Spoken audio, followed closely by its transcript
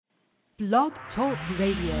Blog Talk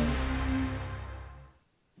Radio.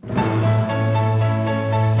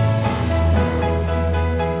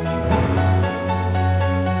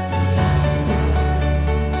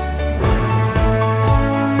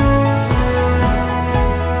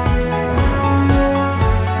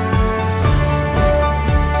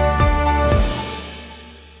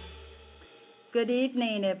 Good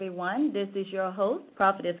evening, everyone. This is your host,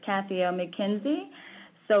 Prophetess MCKENZIE.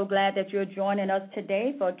 So glad that you're joining us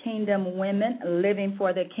today for Kingdom Women Living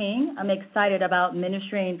for the King. I'm excited about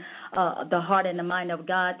ministering the heart and the mind of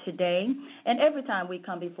God today. And every time we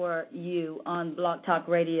come before you on Blog Talk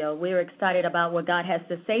Radio, we're excited about what God has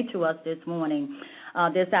to say to us this morning,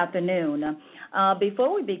 this afternoon.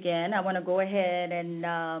 Before we begin, I want to go ahead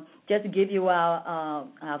and just give you our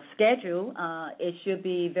schedule. It should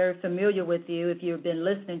be very familiar with you if you've been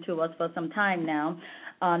listening to us for some time now.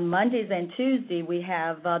 On Mondays and Tuesdays, we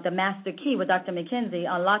have the Master Key with Dr. McKenzie,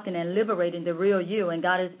 unlocking and liberating the real you. And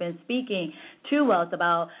God has been speaking to us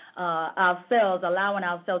about ourselves, allowing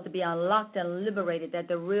ourselves to be unlocked and liberated, that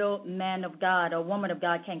the real man of God or woman of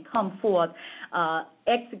God can come forth,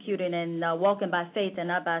 executing and walking by faith and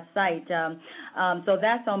not by sight. So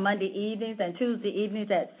that's on Monday evenings and Tuesday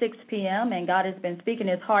evenings at 6 p.m., and God has been speaking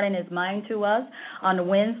his heart and his mind to us. On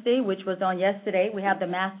Wednesday, which was on yesterday, we have the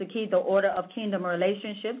Master Key, the Order of Kingdom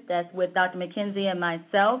Relationships. That's with Dr. McKenzie and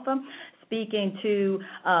myself, speaking to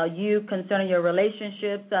you concerning your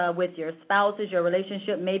relationships with your spouses, your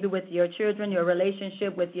relationship maybe with your children, your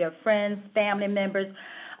relationship with your friends, family members.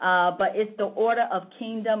 But it's the order of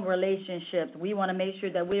kingdom relationships. We want to make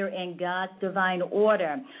sure that we're in God's divine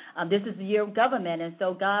order. This is the year of government, and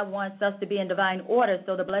so God wants us to be in divine order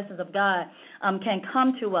so the blessings of God can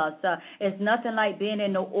come to us. It's nothing like being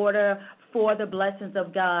in the order for the blessings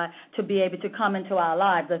of God to be able to come into our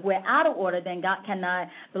lives. If we're out of order, then God cannot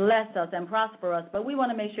bless us and prosper us. But we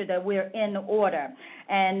want to make sure that we're in order.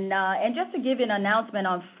 And just to give you an announcement,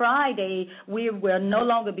 on Friday, we will no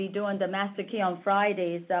longer be doing the Master Key on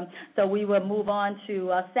Fridays. So we will move on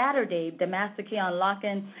to Saturday. The Master Key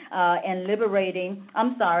unlocking and liberating.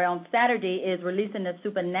 On Saturday is releasing the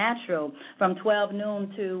supernatural from 12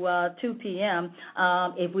 noon to 2 p.m.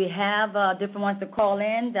 If we have different ones to call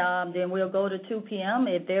in, then we'll go to 2 p.m.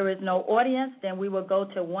 If there is no audience, then we will go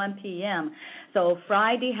to 1 p.m. So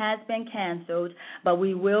Friday has been canceled, but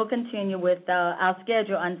we will continue with our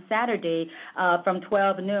schedule on Saturday from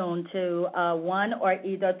 12 noon to 1 or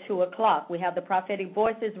either 2 o'clock. We have the prophetic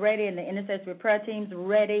voices ready and the intercessory prayer teams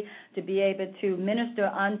ready to be able to minister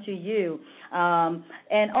unto you.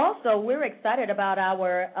 And also, we're excited about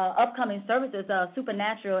our upcoming services,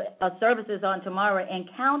 supernatural services on tomorrow,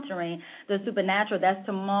 Encountering the Supernatural. That's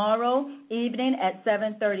tomorrow evening at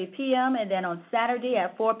 7:30 p.m., and then on Saturday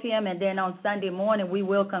at 4 p.m., and then on Sunday morning we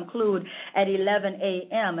will conclude at 11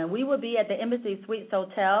 a.m. And we will be at the Embassy Suites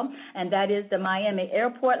Hotel, and that is the Miami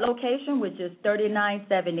Airport location, which is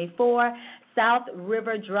 3974 South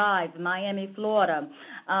River Drive, Miami, Florida.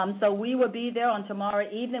 So we will be there on tomorrow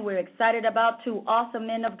evening. We're excited about two awesome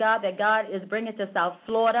men of God that God is bringing to South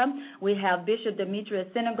Florida. We have Bishop Demetrius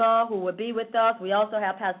Senegal, who will be with us. We also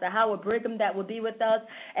have Pastor Howard Brigham that will be with us.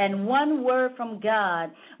 And one word from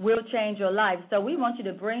God will change your life. So we want you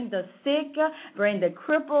to bring the sick, bring the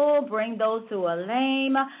crippled, bring those who are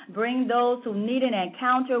lame, bring those who need an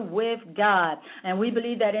encounter with God. And we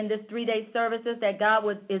believe that in this 3-day services that God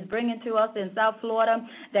is bringing to us in South Florida,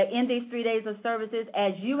 that in these 3 days of services,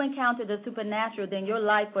 as you encounter the supernatural, then your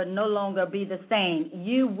life will no longer be the same.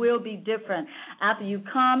 You will be different. After you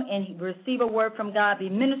come and receive a word from God, be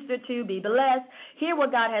ministered to, be blessed, hear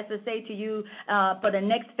what God has to say to you for the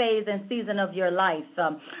next phase and season of your life.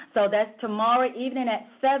 So that's tomorrow evening at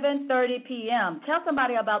 7:30 p.m. Tell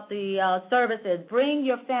somebody about the services. Bring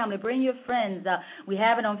your family, bring your friends. We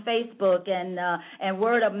have it on Facebook and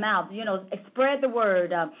word of mouth. Spread the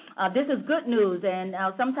word. This is good news, and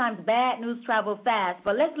sometimes bad news travel fast.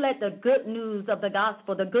 But let's let the good news of the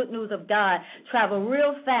gospel, the good news of God, travel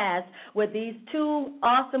real fast with these two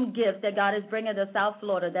awesome gifts that God is bringing to South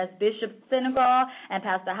Florida. That's Bishop Senegal and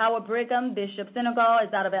Pastor Howard Brigham. Bishop Senegal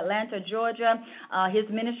is out of Atlanta, Georgia. His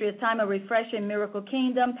ministry is Time of Refreshing Miracle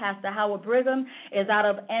Kingdom. Pastor Howard Brigham is out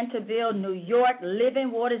of Anteville, New York,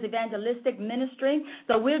 Living Waters Evangelistic Ministry.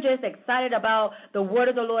 So we're just excited about the word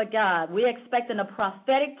of the Lord God. We're expecting a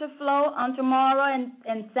prophetic to flow on tomorrow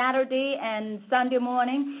and Saturday and Sunday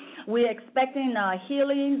morning. We're expecting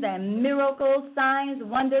healings and miracles, signs,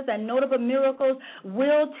 wonders, and notable miracles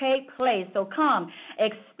will take place. So come,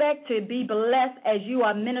 expect to be blessed as you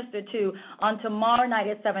are ministered to on tomorrow night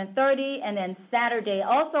at 7:30 and then Saturday.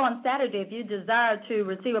 Also on Saturday, if you desire to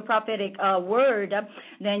receive a prophetic word,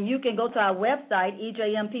 then you can go to our website,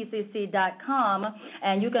 ejmpcc.com,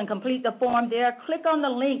 and you can complete the form there. Click on the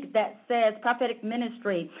link that says prophetic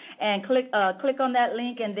ministry and click on that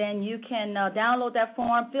link, and then you can download that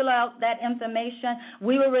form, fill out that information.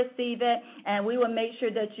 We will receive it, and we will make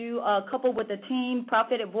sure that you couple with the team,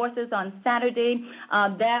 Prophetic Voices, on Saturday.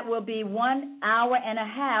 That will be 1 hour and a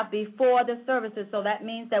half before the services, so that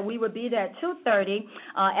means that we will be there at 2:30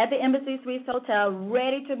 at the Embassy Suites Hotel,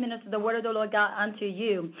 ready to minister the word of the Lord God unto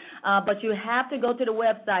you. But you have to go to the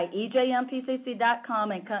website,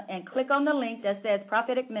 ejmpcc.com, and click on the link that says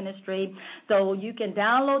Prophetic Ministry, so you can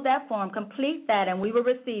download that form, complete that, and we will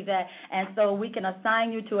receive that, and so we can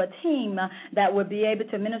assign you to a team that will be able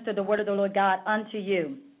to minister the word of the Lord God unto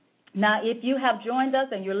you. Now, if you have joined us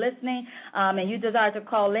and you're listening and you desire to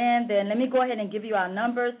call in, then let me go ahead and give you our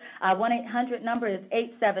numbers. Our 1-800 number is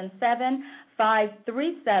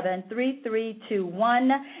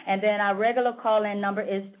 877-537-3321, and then our regular call-in number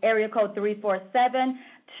is area code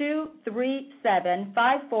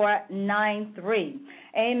 347-237-5493.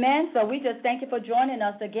 Amen. So we just thank you for joining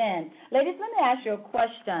us again. Ladies, let me ask you a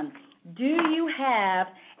question. Do you have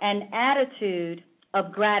an attitude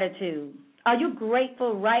of gratitude? Are you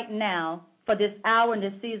grateful right now for this hour and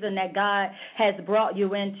this season that God has brought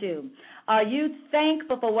you into? Are you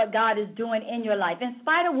thankful for what God is doing in your life? In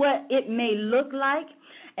spite of what it may look like,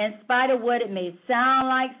 in spite of what it may sound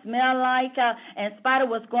like, smell like, in spite of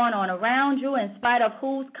what's going on around you, in spite of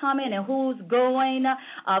who's coming and who's going,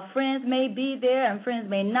 friends may be there and friends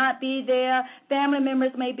may not be there. Family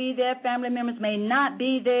members may be there. Family members may not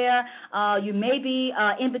be there. You may be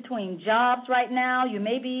in between jobs right now. You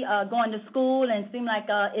may be going to school and seem like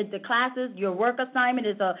the classes, your work assignment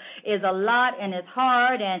is a lot and it's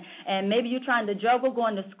hard, and maybe you're trying to juggle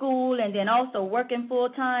going to school and then also working full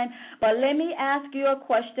time. But let me ask you a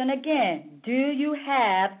question again. Do you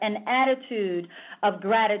have an attitude of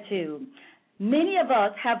gratitude? Many of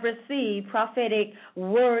us have received prophetic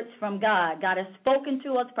words from God. God has spoken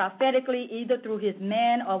to us prophetically, either through his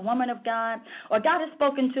man or woman of God, or God has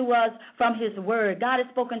spoken to us from his word. God has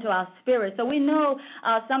spoken to our spirit. So we know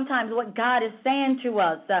sometimes what God is saying to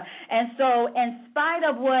us. And so in spite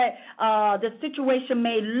of what the situation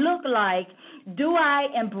may look like, do I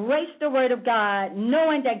embrace the word of God,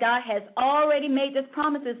 knowing that God has already made these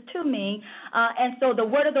promises to me, and so the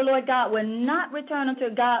word of the Lord God will not return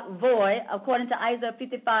unto God void, according to Isaiah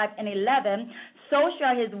 55:11, so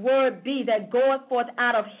shall his word be that goeth forth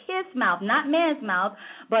out of his mouth, not man's mouth,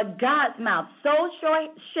 but God's mouth. So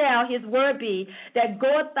shall his word be that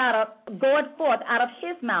goeth forth out of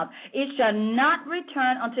his mouth. It shall not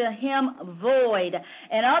return unto him void.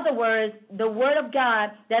 In other words, the word of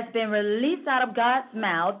God that's been released out of God's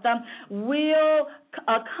mouth will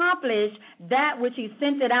accomplish that which he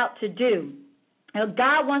sent it out to do.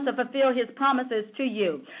 God wants to fulfill his promises to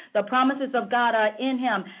you. The promises of God are in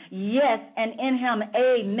him, yes, and in him,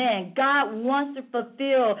 amen. God wants to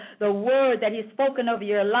fulfill the word that he's spoken over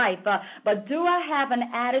your life. But do I have an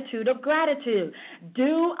attitude of gratitude?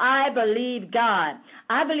 Do I believe God?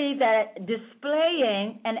 I believe that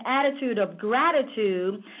displaying an attitude of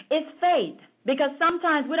gratitude is faith, because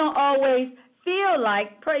sometimes we don't always feel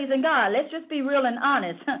like praising God. Let's just be real and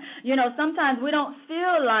honest. Sometimes we don't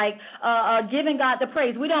feel like giving God the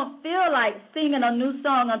praise. We don't feel like singing a new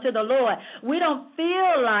song unto the Lord. We don't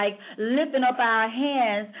feel like lifting up our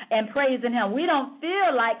hands and praising him. We don't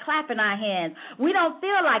feel like clapping our hands. We don't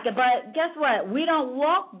feel like it, but guess what? We don't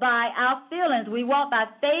walk by our feelings. We walk by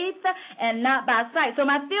faith and not by sight. So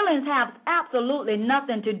my feelings have absolutely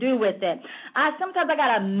nothing to do with it. Sometimes I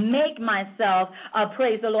got to make myself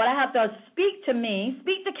praise the Lord. I have to speak to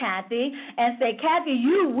Kathy, and say, Kathy,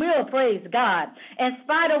 you will praise God. In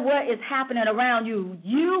spite of what is happening around you,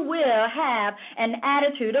 you will have an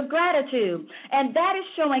attitude of gratitude. And that is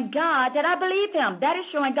showing God that I believe him. That is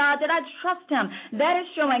showing God that I trust him. That is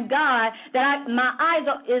showing God that my eyes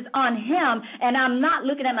is on him, and I'm not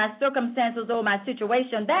looking at my circumstances or my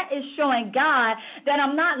situation. That is showing God that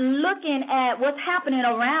I'm not looking at what's happening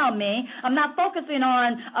around me. I'm not focusing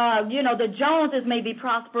on, the Joneses may be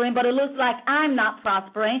prospering, but it looks like I'm not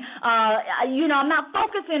prospering. I'm not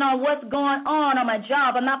focusing on what's going on my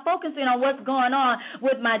job. I'm not focusing on what's going on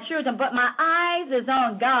with my children, but my eyes is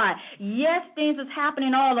on God. Yes, things is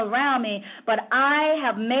happening all around me, but I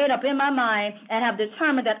have made up in my mind and have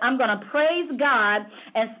determined that I'm going to praise God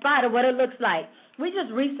in spite of what it looks like. We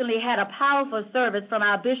just recently had a powerful service from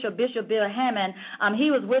our Bishop Bill Hammond.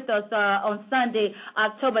 He was with us on Sunday,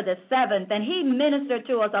 October the 7th, and he ministered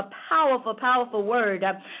to us a powerful, powerful word.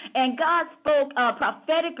 And God spoke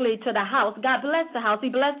prophetically to the house. God blessed the house. He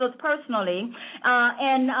blessed us personally.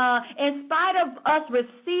 And in spite of us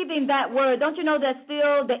receiving that word, don't you know that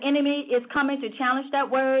still the enemy is coming to challenge that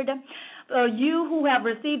word? You who have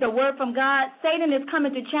received a word from God, Satan is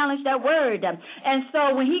coming to challenge that word. And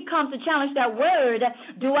so when he comes to challenge that word,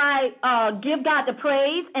 do I give God the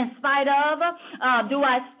praise in spite of? Do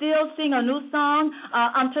I still sing a new song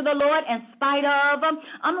unto the Lord in spite of?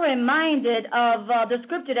 I'm reminded of the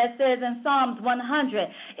scripture that says in Psalms 100,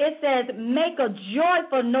 it says, make a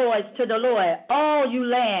joyful noise to the Lord, all you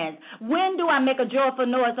lands. When do I make a joyful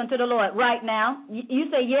noise unto the Lord? Right now. You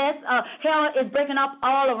say, yes, hell is breaking up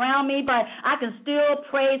all around me, but I can still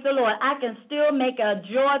praise the Lord. I can still make a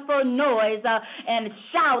joyful noise and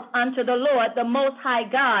shout unto the Lord, the Most High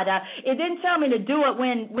God. It didn't tell me to do it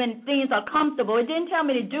when things are comfortable. It didn't tell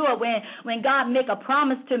me to do it when God make a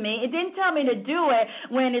promise to me. It didn't tell me to do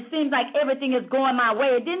it when it seems like everything is going my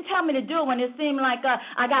way. It didn't tell me to do it when it seemed like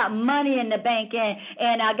I got money in the bank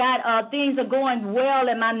and I got things are going well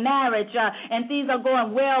in my marriage and things are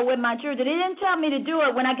going well with my children. It didn't tell me to do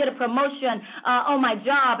it when I get a promotion on my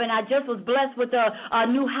job and I just was blessed with a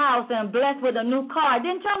new house and blessed with a new car. It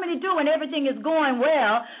didn't tell me to do when everything is going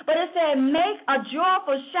well, but it said make a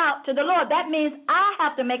joyful shout to the Lord. That means I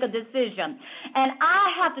have to make a decision, and I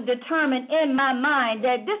have to determine in my mind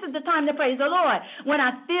that this is the time to praise the Lord. When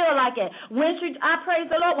I feel like it, when should I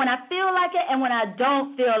praise the Lord? When I feel like it and when I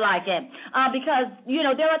don't feel like it, because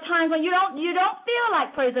there are times when you don't feel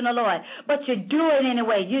like praising the Lord, but you do it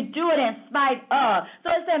anyway. You do it in spite of.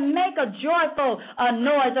 So it said make a joyful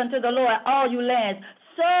noise unto the Lord, all you lands.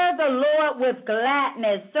 Serve the Lord with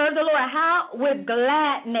gladness. Serve the Lord how? With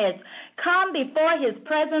gladness. Come before his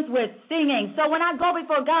presence with singing. So when I go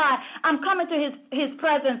before God, I'm coming to his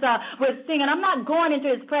presence with singing. I'm not going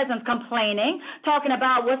into his presence complaining, talking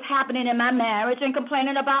about what's happening in my marriage and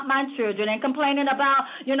complaining about my children and complaining about,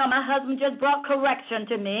 my husband just brought correction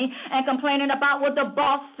to me and complaining about what the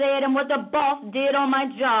boss said and what the boss did on my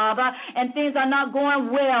job and things are not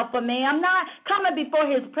going well for me. I'm not coming before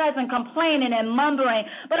his presence complaining and mumbling,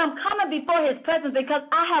 but I'm coming before his presence because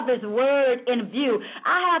I have his word in view.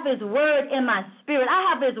 I have his word in my spirit.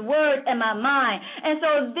 I have his word in my mind. And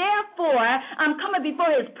so therefore, I'm coming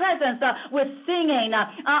before his presence with singing.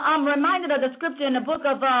 I'm reminded of the scripture in the book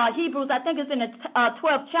of Hebrews, I think it's in the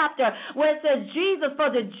 12th chapter, where it says, Jesus,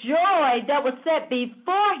 for the joy that was set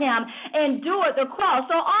before him, endured the cross.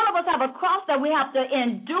 So all of us have a cross that we have to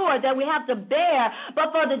endure, that we have to bear.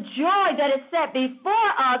 But for the joy that is set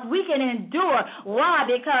before us, we can endure. Why?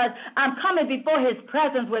 Because I'm coming before his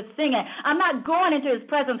presence with singing. I'm not going into his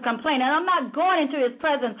presence complaining. I'm not going into his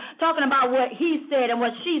presence talking about what he said and what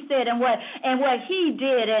she said and what he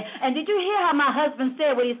did. And did you hear how my husband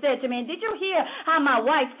said what he said to me? And did you hear how my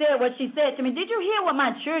wife said what she said to me? Did you hear what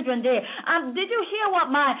my children did? Did you hear what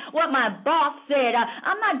my boss said?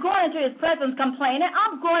 I'm not going into his presence complaining.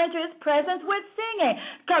 I'm going into his presence with singing,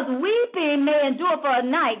 because weeping may endure for a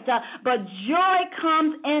night, but joy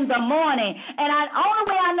comes in the morning. And the only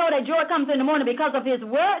way I know that joy comes in the morning because of his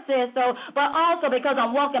word says so, but also because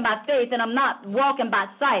I'm walking by faith and I'm not walking by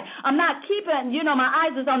sight. I'm not keeping, my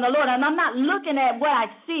eyes is on the Lord, and I'm not looking at what I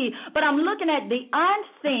see, but I'm looking at the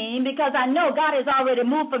unseen, because I know God has already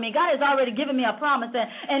moved for me. God has already given me a promise,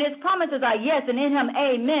 and his promises are yes, and in him,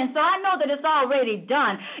 amen. So I know that it's already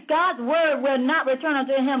done. God's word will not return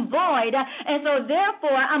unto him void, and so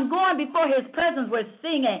therefore I'm going before his presence with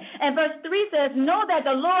singing. And verse 3 says, know that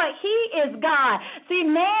the Lord, he is God. See,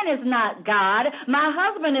 man is not God. My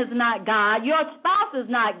husband is not God. Your spouse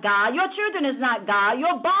is not God. Your children is not God.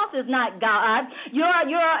 Your boss is not God.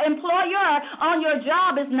 Your employer on your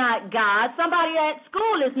job is not God. Somebody at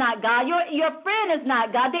school is not God. Your friend is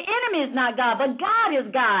not God. The enemy is not God, but God is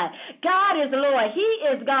God. God is the Lord. He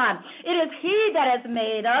is God. It is he that has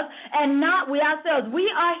made us and not we ourselves. We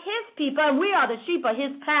are his people, and we are the sheep of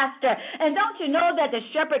his pasture. And don't you know that the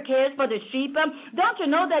shepherd cares for the sheep? Don't you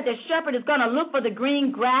know that the shepherd is going to look for the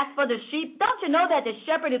green grass for the sheep? Don't you know that the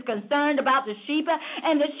shepherd is concerned about the sheep?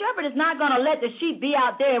 And the shepherd is not going to let the sheep be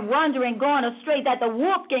out there wandering, going astray, that the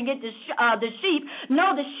wolf can get the sheep.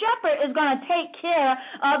 No, the shepherd is going to take care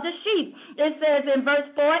of the sheep. It says in verse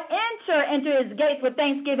 4, enter into his gates with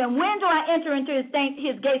thanksgiving. When do I enter into his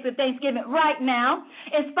gates with thanksgiving? Right now.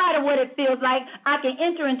 In spite of what it feels like, I can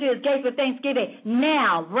enter into his gates with thanksgiving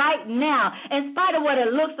now, right now. In spite of what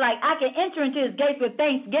it looks like, I can enter into his gates with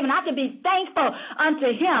thanksgiving. I can be thankful unto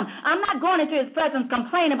him. I'm not going into his presence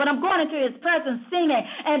complaining, but I'm going into his presence singing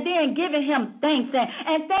and then giving him thanks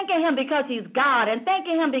and thanking him because he's God, and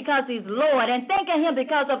thanking him because he's Lord, and thanking him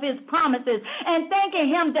because of his promises, and thanking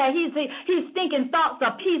him that he's thinking thoughts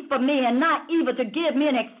of peace for me and not evil, to give me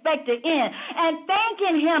an expected end, and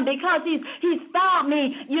thanking him because he's found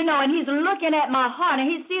me, and he's looking at my heart and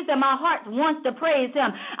he sees that my heart wants to praise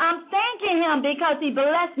him. I'm thanking him because he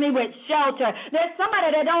blessed me with shelter. There's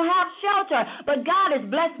somebody that don't have shelter, but God has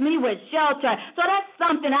blessed me with shelter. So that's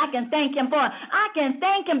something I can thank him for. I can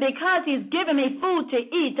thank him because he's given me food to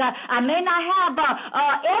eat. I may not have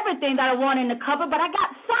everything that I want in the cupboard, but I got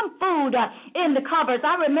some food in the cupboards.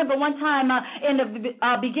 I remember one time in the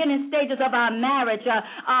beginning stages of our marriage,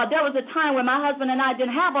 there was a time when my husband and I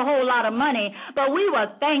didn't have a whole lot of money, but we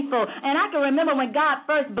were thankful. And I can remember when God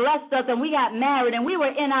first blessed us and we got married and we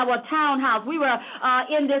were in our townhouse. We were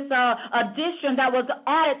in this addition that was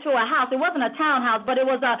added to a house. It wasn't a townhouse, but it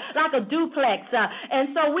was like a duplex.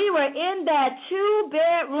 And so we were in that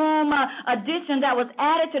 2-bedroom addition that was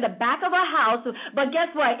added to the back of a house. But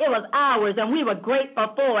guess what? It was ours, and we were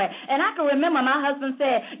grateful for it. And I can remember my husband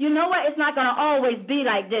said, you know what? It's not going to always be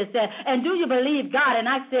like this. And do you believe God? And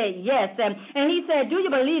I said, yes. And he said, do you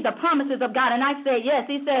believe the promises of God? And I said, yes.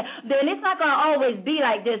 He said, then it's not going to always be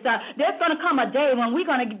like this. There's going to come a day when we're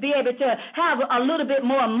going to be able to have a little bit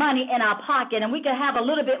more money in our pocket, and we can have a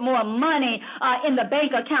little bit more money in the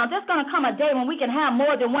bank account. There's going to come a day when we can have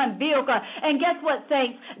more than one vehicle. And guess what,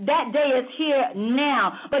 saints? That day is here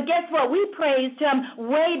now. But guess what? We praised him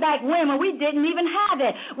way back when we didn't even have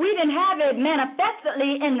it. We didn't have it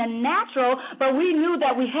manifestly in the natural, but we knew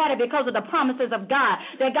that we had it because of the promises of God,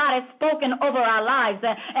 that God has spoken over our lives.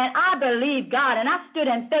 And I believe God, and I stood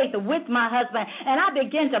in faith with my husband, and I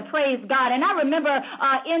began to praise God. And I remember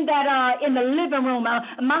in the living room,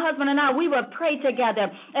 my husband and I, we would pray together.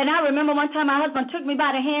 And I remember one time my husband took me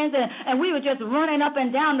by the hands, and we were just running up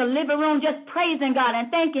and down the living room, just praising God and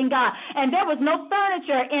thanking God. And there was no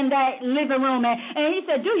furniture in that living room. And he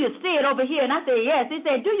said, do you see it over here? And I said, yes. He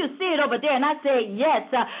said, do you see it over there? And I said, yes.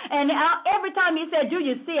 And every time he said, do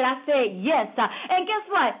you see it? I said, yes. And guess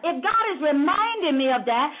what? If God is reminding me of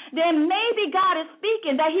that, then maybe God is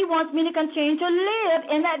speaking that he wants me to continue to live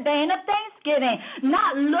in that vein of thanksgiving,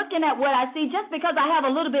 not looking at what I see. Just because I have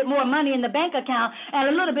a little bit more money in the bank account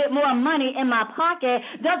and a little bit more money in my pocket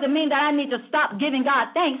doesn't mean that I need to stop giving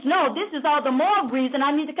God thanks. No, this is all the more reason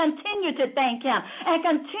I need to continue to thank him and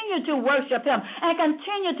continue to worship him and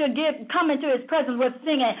continue to come into his presence with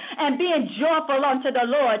singing and being joyful unto the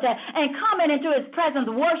Lord and coming into his presence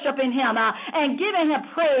worshiping him and giving him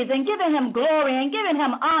praise and giving him glory and giving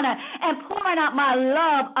him honor and pouring out my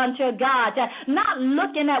love unto God, not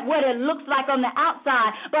looking at what it looks like on the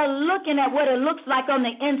outside, but looking at what it looks like on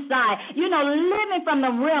the inside, living from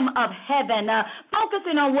the realm of heaven,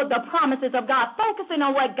 focusing on what the promises of God, focusing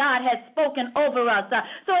on what God has spoken over us.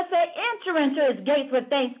 So it said, enter into his gates with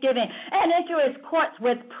thanksgiving and into his courts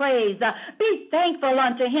with praise. Be thankful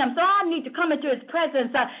unto him. So I need to come into his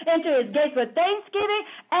presence, into his gates with thanksgiving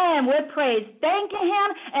and with praise, thanking him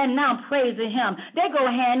and now praising him. They go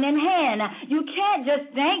hand in hand. You can't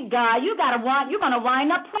just thank God. You're going to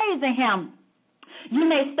wind up praising him. You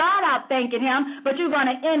may start out thanking him, but you're going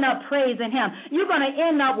to end up praising him. You're going to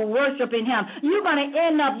end up worshiping him. You're going to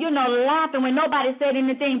end up, laughing when nobody said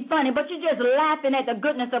anything funny, but you're just laughing at the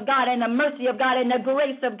goodness of God and the mercy of God and the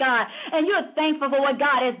grace of God. And you're thankful for what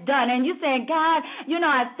God has done. And you're saying, God,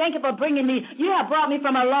 I thank you for bringing me. You have brought me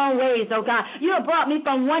from a long ways, oh God. You have brought me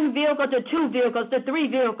from 1 vehicle to 2 vehicles to 3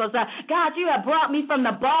 vehicles. God, you have brought me from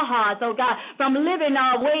the Bajas, oh God, from living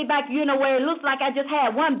way back, where it looks like I just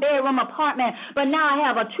had 1-bedroom apartment, but now I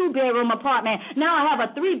have a 2-bedroom apartment. Now I have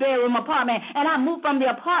a 3-bedroom apartment. And I moved from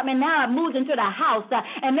the apartment. Now I moved into the house.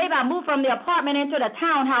 And maybe I moved from the apartment into the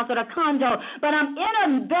townhouse or the condo. But I'm in a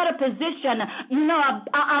better position.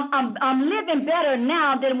 I'm living better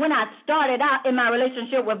now than when I started out in my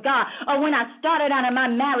relationship with God or when I started out in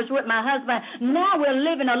my marriage with my husband. Now we're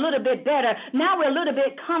living a little bit better. Now we're a little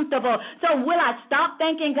bit comfortable. So will I stop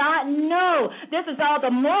thanking God? No. This is all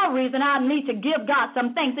the more reason I need to give God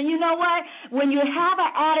some thanks. And you know what? When you you have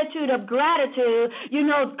an attitude of gratitude,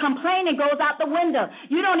 complaining goes out the window.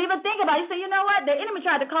 You don't even think about it. You say, you know what? The enemy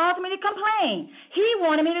tried to cause me to complain. He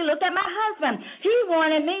wanted me to look at my husband. He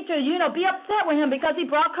wanted me to, be upset with him because he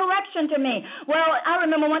brought correction to me. Well, I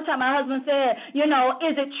remember one time my husband said,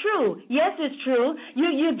 is it true? Yes, it's true.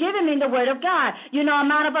 You're giving me the word of God. I'm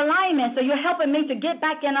out of alignment, so you're helping me to get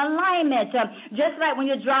back in alignment. Just like when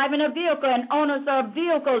you're driving a vehicle and owners of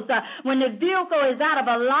vehicles, when the vehicle is out of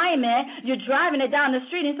alignment, you're driving it down the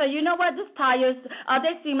street and say, you know what, these tires,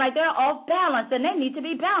 they seem like they're off balance and they need to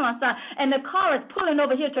be balanced. And the car is pulling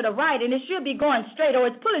over here to the right and it should be going straight, or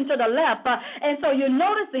it's pulling to the left. And so you're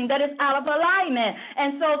noticing that it's out of alignment.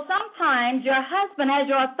 And so sometimes your husband, as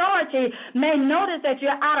your authority, may notice that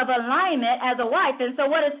you're out of alignment as a wife. And so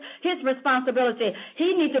what is his responsibility?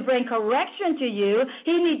 He needs to bring correction to you.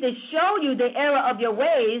 He needs to show you the error of your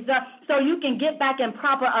ways so you can get back in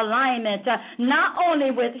proper alignment, not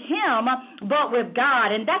only with him, but with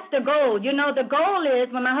God. And that's the goal. The goal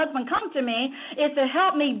is, when my husband comes to me, is to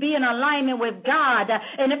help me be in alignment with God.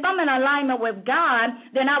 And if I'm in alignment with God,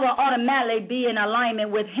 then I will automatically be in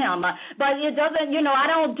alignment with him. But it doesn't, I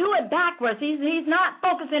don't do it backwards. He's not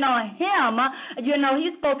focusing on him.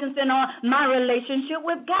 He's focusing on my relationship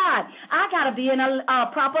with God. I got to be in a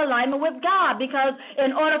proper alignment with God, because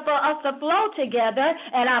in order for us to flow together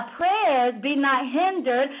and our prayers be not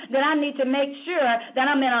hindered, then I need to make sure that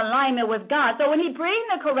I'm in alignment with God. So when he brings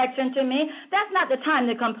the correction to me, that's not the time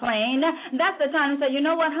to complain. That's the time to say, you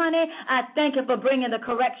know what, honey, I thank you for bringing the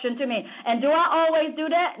correction to me. And do I always do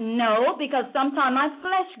that? No, because sometimes my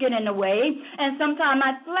flesh get in the way, and sometimes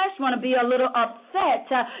my flesh want to be a little upset,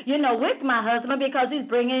 with my husband, because he's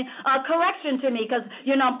bringing correction to me, because,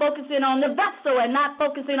 I'm focusing on the vessel and not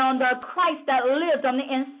focusing on the Christ that lives on the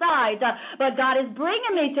inside. But God is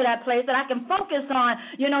bringing me to that place that I can focus on.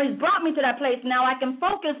 He's brought me to that place now I can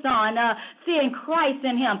focus on seeing Christ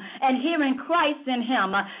in him and hearing Christ in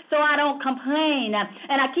him, so I don't complain,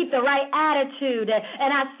 and I keep the right attitude, and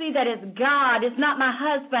I see that it's God. It's not my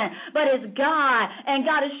husband, but it's God, and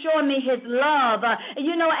God is showing me his love.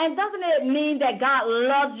 And doesn't it mean that God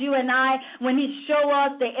loves you and I when he show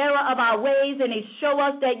us the error of our ways, and he show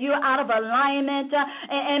us that you're out of alignment?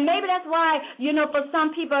 And maybe that's why, for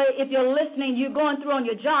some people, if you're listening, you're going through on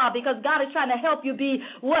your job, because God is trying to help you be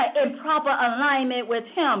in proper alignment with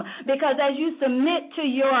him. Because as you submit to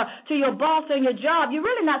your boss on your job, you're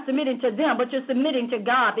really not submitting to them, but you're submitting to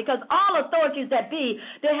God, because all authorities that be,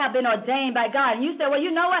 they have been ordained by God. And you say, well,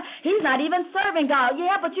 you know what? He's not even serving God.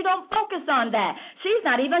 Yeah, but you don't focus on that. She's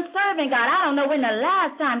not even serving God. I don't know when the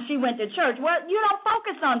last time she went to church. Well, you don't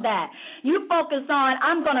focus on that. You focus on,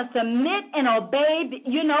 I'm going to submit and obey,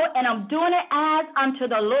 and I'm doing it as unto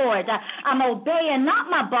the Lord. I'm obeying not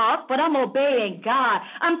my boss, but I'm obeying God.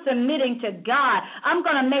 I'm submitting to God. I'm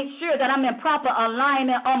going to make sure that I'm in proper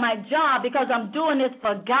alignment on my job, because I'm doing this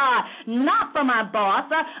for God, not for my boss.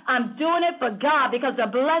 I'm doing it for God, because the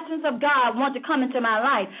blessings of God want to come into my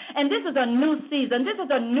life. And this is a new season. This is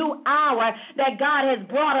a new hour that God has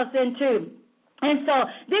brought us into. And so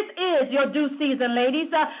this is your due season, ladies,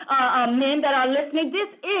 men that are listening. This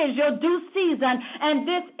is your due season, and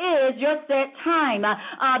this is your set time.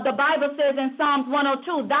 The Bible says in Psalms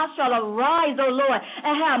 102, thou shalt arise, O Lord,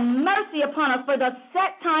 and have mercy upon us, for the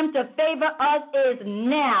set time to favor us is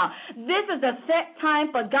now. This is the set time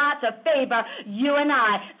for God to favor you and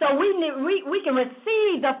I. So we can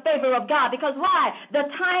receive the favor of God, because why? The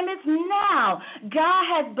time is now. God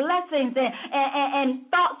has blessings and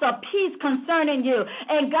thoughts of peace concerning you,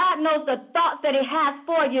 and God knows the thoughts that he has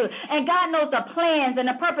for you, and God knows the plans and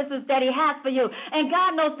the purposes that he has for you, and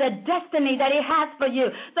God knows the destiny that he has for you.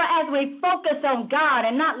 So as we focus on God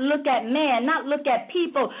and not look at man, not look at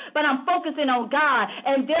people, but I'm focusing on God,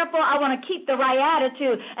 and therefore I want to keep the right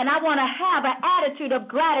attitude, and I want to have an attitude of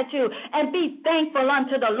gratitude and be thankful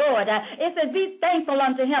unto the Lord. It says be thankful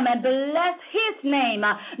unto him and bless his name,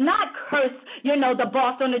 not curse, the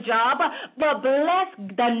boss on the job, but bless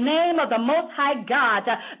the name of the Most High God.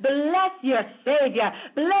 Bless your Savior.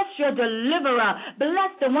 Bless your deliverer.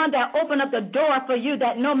 Bless the one that opened up the door for you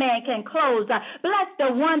that no man can close. Bless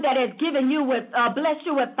the one that has given you blessed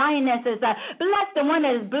you with finances. Bless the one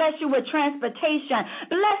that has blessed you with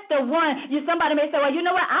transportation. Bless the one, somebody may say, well, you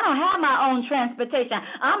know what? I don't have my own transportation.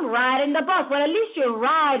 I'm riding the bus. Well, at least you're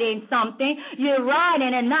riding something. You're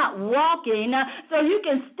riding and not walking, so you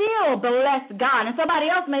can still bless God. And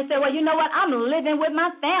somebody else may say, well, you know what? I'm living with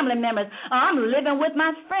my family members. I I'm living with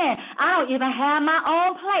my friend. I don't even have my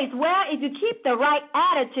own place. Well, if you keep the right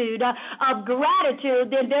attitude of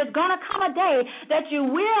gratitude, then there's going to come a day that you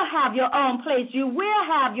will have your own place. You will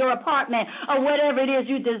have your apartment or whatever it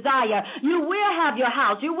is you desire. You will have your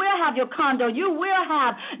house. You will have your condo. You will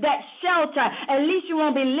have that shelter. At least you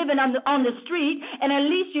won't be living on the street, and at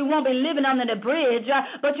least you won't be living under the bridge,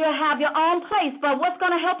 but you'll have your own place. But what's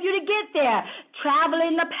going to help you to get there?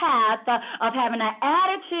 Traveling the path of having an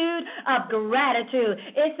attitude of gratitude.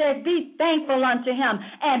 It says, be thankful unto him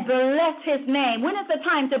and bless his name. When is the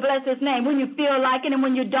time to bless his name? When you feel like it and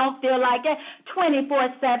when you don't feel like it?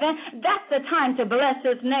 24/7. That's the time to bless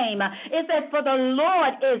his name. It says, for the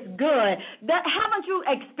Lord is good. Haven't you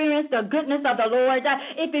experienced the goodness of the Lord?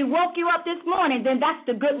 If he woke you up this morning, then that's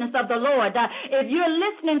the goodness of the Lord. If you're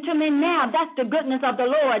listening to me now, that's the goodness of the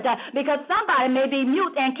Lord, because somebody may be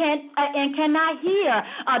mute and cannot hear,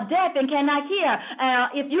 deaf and cannot hear.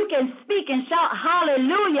 If you can speak and shout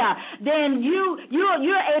hallelujah, then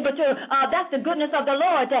you're able to, that's the goodness of the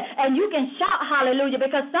Lord, and you can shout hallelujah,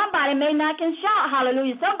 because somebody may not can shout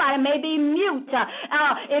hallelujah. Somebody may be mute.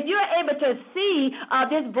 If you're able to see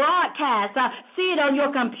this broadcast, see it on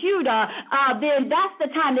your computer, then that's the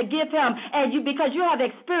time to give him, because you have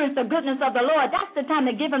experienced the goodness of the Lord, that's the time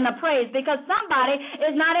to give him the praise, because somebody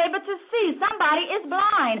is not able to see. Somebody is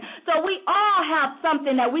blind. So we all have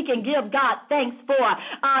something that we can give God thanks for.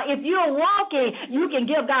 If you're walking, you can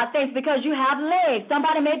give God thanks because you have legs.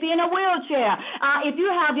 Somebody may be in a wheelchair. If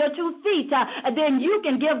you have your 2 feet, then you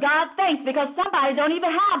can give God thanks because somebody don't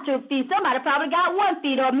even have 2 feet. Somebody probably got 1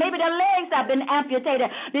 foot, or maybe their legs have been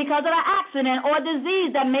amputated because of an accident or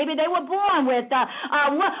disease that maybe they were born with.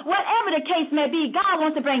 Whatever the case may be, God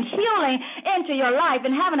wants to bring healing into your life,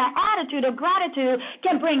 and having an attitude of gratitude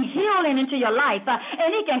can bring healing into your life, and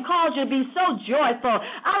it can cause you to be so joyful.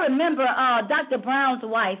 I remember Dr. Brown's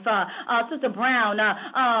wife, Sister Brown,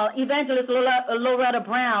 Evangelist Loretta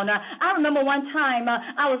Brown. I remember one time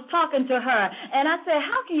I was talking to her, and I said,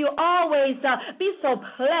 how can you always be so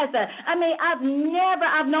pleasant? I mean,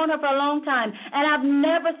 I've known her for a long time, and I've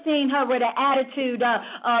never seen her with an attitude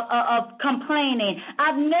of complaining.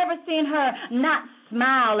 I've never seen her not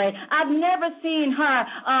smiling. I've never seen her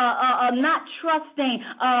not trusting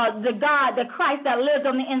the God, the Christ that lives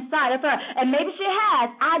on the inside of her. And maybe she has.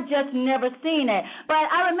 I just never seen it. But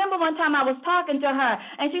I remember one time I was talking to her,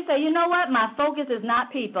 and she said, you know what? My focus is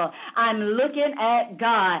not people. I'm looking at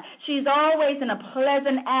God. She's always in a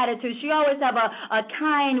pleasant attitude. She always have a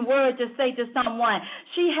kind word to say to someone.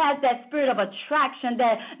 She has that spirit of attraction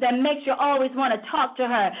that makes you always want to talk to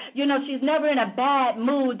her. You know, she's never in a bad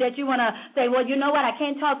mood that you want to say, well, you know what? I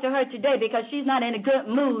can't talk to her today because she's not in a good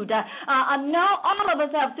mood. No, all of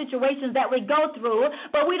us have situations that we go through,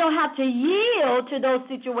 but we don't have to yield to those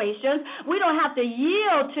situations. We don't have to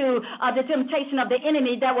yield to the temptation of the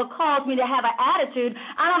enemy that will cause me to have an attitude.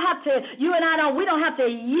 We don't have to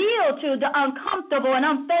yield to the uncomfortable and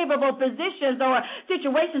unfavorable positions or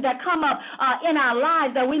situations that come up in our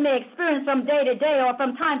lives that we may experience from day to day or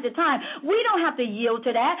from time to time. We don't have to yield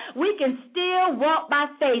to that. We can still walk by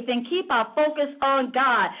faith and keep our focus on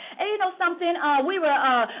God. And you know something, we were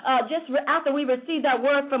just after we received that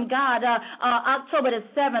word from God, October the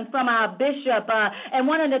 7th from our bishop, and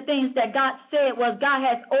one of the things that God said was God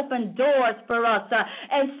has opened doors for us,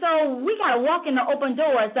 and so we got to walk in the open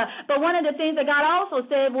doors, but one of the things that God also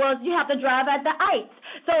said was you have to drive at the ites.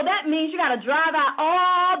 So that means you got to drive out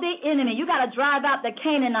all the enemy. You got to drive out the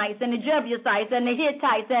Canaanites and the Jebusites and the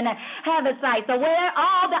Hittites and the Havites, or where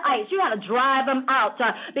all the ites. You got to drive them out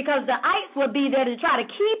because the ites will be there to try to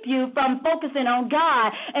keep you from focusing on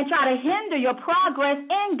God and try to hinder your progress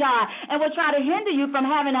in God, and will try to hinder you from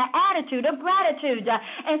having an attitude of gratitude.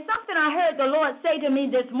 And something I heard the Lord say to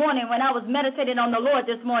me this morning when I was meditating on the Lord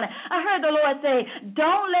this morning, I heard the Lord say,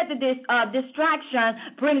 don't let the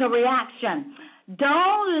distraction bring a reaction.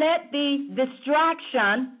 Don't let the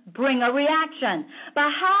distraction bring a reaction.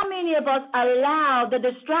 But how many of us allow the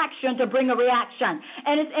distraction to bring a reaction?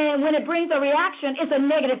 And when it brings a reaction, it's a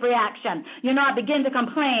negative reaction. You know, I begin to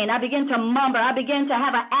complain. I begin to mumble. I begin to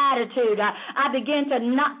have an attitude. I begin to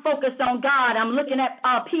not focus on God. I'm looking at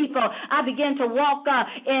people. I begin to walk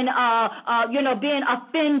in being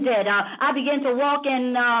offended. I begin to walk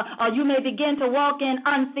in, you may begin to walk in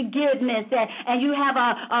unforgiveness, and you have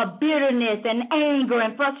a bitterness and anger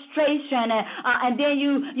and frustration, and then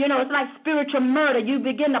it's like spiritual murder. You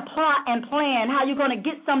begin to plot and plan how you're going to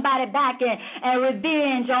get somebody back and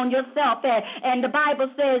revenge on yourself. And the Bible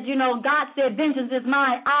says, God said, vengeance is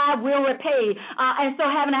mine, I will repay. And so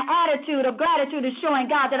having an attitude of gratitude is showing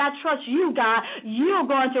God that I trust you, God. You're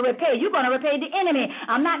going to repay. You're going to repay the enemy.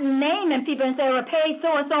 I'm not naming people and say, repay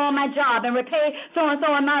so-and-so on my job, and repay so-and-so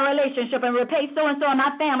in my relationship, and repay so-and-so in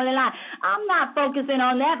my family life. I'm not focusing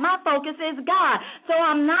on that. My focus is God. So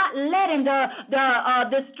I'm not letting the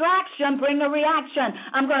distraction bring a reaction.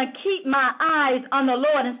 I'm going to keep my eyes on the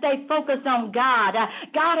Lord and stay focused on God.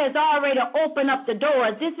 God has already opened up the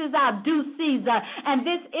doors. This is our due season, and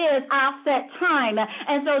this is our set time.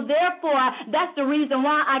 And so therefore, that's the reason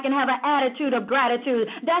why I can have an attitude of gratitude.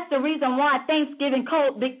 That's the reason why Thanksgiving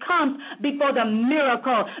becomes before the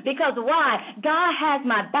miracle. Because why? God has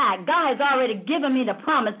my back. God has already given me the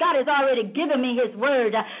promise. God has already given me his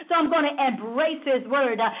word. So I'm going to embrace his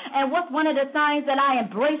word. And what's one of the signs that I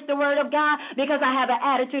embrace the word of God? Because I have an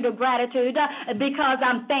attitude of gratitude, because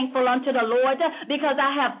I'm thankful unto the Lord, because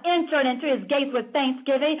I have entered into his gates with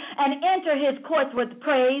thanksgiving and enter his courts with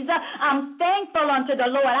praise. I'm thankful unto the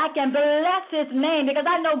Lord. I can bless his name because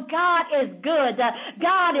I know God is good.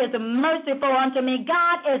 God is merciful unto me.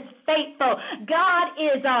 God is faithful. God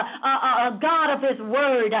is a God of his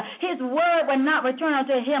word. His word will not return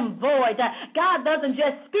unto him void. God doesn't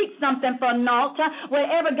just speak something for naught.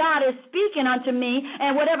 Whatever God is speaking unto me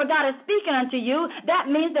and whatever God is speaking unto you, that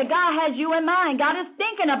means that God has you in mind. God is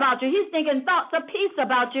thinking about you. He's thinking thoughts of peace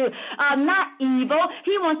about you, not evil.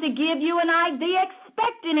 He wants to give you an idea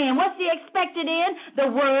expected in. What's he expected in? The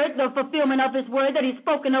word, the fulfillment of his word that he's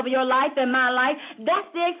spoken over your life and my life. That's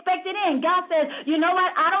the expected in. God says, you know what?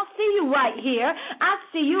 I don't see you right here. I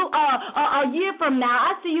see you a year from now.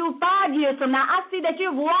 I see you 5 years from now. I see that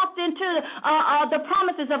you've walked into the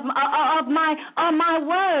promises of my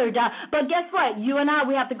word. But guess what? You and I,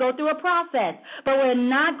 we have to go through a process. But we're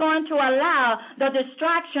not going to allow the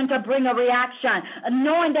distraction to bring a reaction,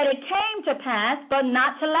 knowing that it came to pass, but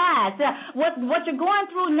not to last. What you're going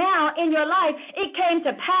through now in your life, it came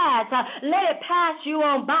to pass. Let it pass you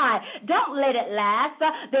on by. Don't let it last.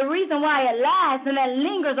 The reason why it lasts and it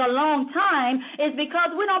lingers a long time is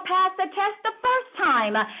because we don't pass the test the first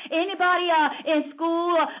time. Anybody in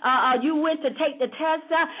school, you went to take the test,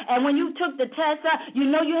 and when you took the test, you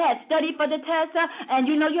know you had studied for the test, and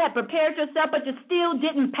you know you had prepared yourself, but you still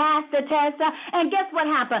didn't pass the test. And guess what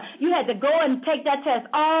happened? You had to go and take that test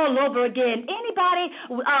all over again. Anybody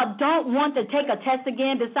don't want to take a test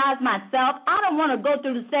again besides myself? I don't want to go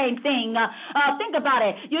through the same thing. Think about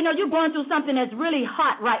it. You know, you're going through something that's really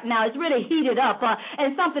hot right now. It's really heated up,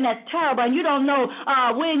 and something that's terrible, and you don't know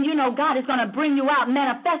when, God is going to bring you out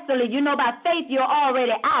manifestly. By faith, you're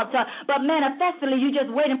already out, but manifestly, you're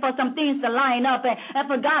just waiting for some things to line up and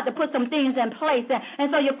for God to put some things in place.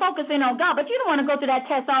 And so you're focusing on God, but you don't want to go through that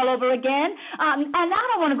test all over again. And I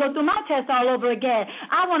don't want to go through my test all over again.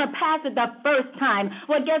 I want to pass it the first time.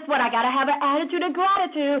 Well, guess what? I got to have an attitude of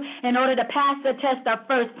gratitude in order to pass the test the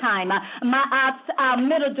first time. My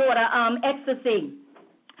middle daughter, Ecstasy,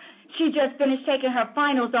 she just finished taking her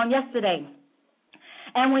finals on yesterday.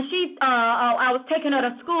 And when I was taking her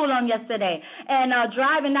to school on yesterday, and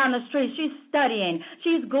driving down the street, she's studying.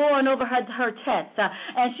 She's going over her tests,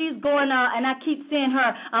 and she's going, and I keep seeing her.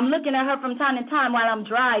 I'm looking at her from time to time while I'm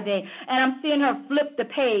driving, and I'm seeing her flip the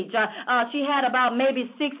page. She had about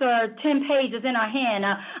maybe 6 or 10 pages in her hand,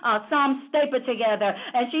 some stapled together,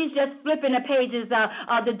 and she's just flipping the pages,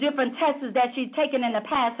 the different tests that she's taken in the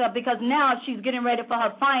past, because now she's getting ready for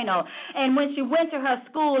her final. And when she went to her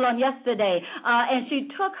school on yesterday, and she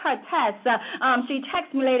took her test, she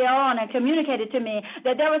texted me later on and communicated to me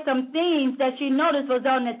that there were some things that she noticed was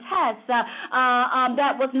on the test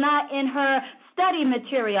that was not in her study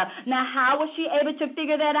material. Now, how was she able to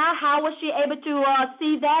figure that out? How was she able to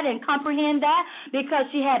see that and comprehend that? Because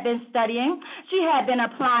she had been studying. She had been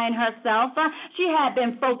applying herself. She had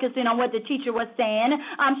been focusing on what the teacher was saying.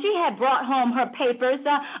 She had brought home her papers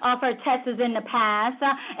of her tests in the past,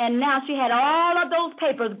 and now she had all of those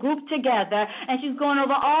papers grouped together, and she's going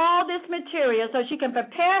over all this material so she can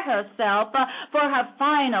prepare herself for her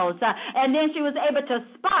finals. And then she was able to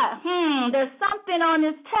spot, there's something something on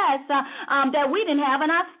this test that we didn't have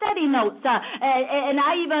in our study notes. And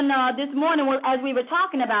I even this morning, as we were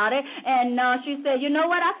talking about it, and she said, you know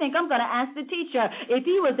what, I think I'm going to ask the teacher if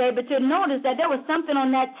he was able to notice that there was something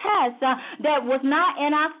on that test that was not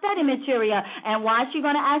in our study material. And why is she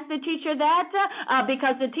going to ask the teacher that?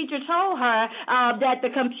 Because the teacher told her that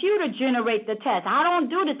the computer generates the test. I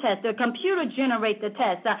don't do the test. The computer generates the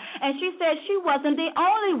test. And she said she wasn't the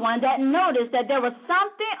only one that noticed that there was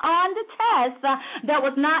something on the test that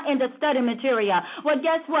was not in the study material. Well,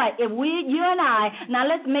 guess what? If you and I, now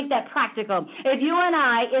let's make that practical. If you and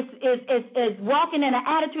I is walking in an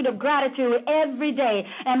attitude of gratitude every day,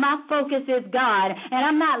 and my focus is God, and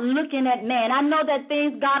I'm not looking at man. I know that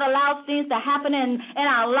God allows things to happen in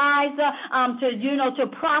our lives to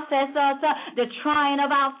process us, the trying of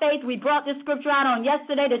our faith. We brought this scripture out on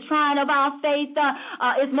yesterday. The trying of our faith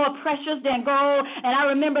is more precious than gold. And I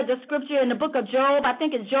remember the scripture in the book of Job. I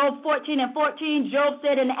think it's Job 14:14. Job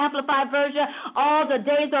said in the Amplified Version, all the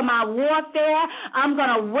days of my warfare, I'm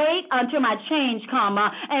going to wait until my change come.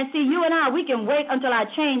 And see, you and I, we can wait until our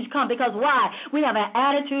change come, because why? We have an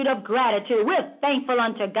attitude of gratitude. We're thankful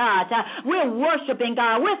unto God. We're worshiping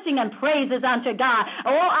God. We're singing praises unto God.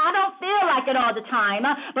 Oh, I don't feel like it all the time,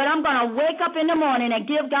 but I'm going to wake up in the morning and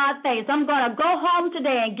give God thanks. I'm going to go home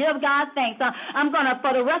today and give God thanks. I'm going to,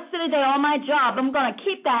 for the rest of the day on my job, I'm going to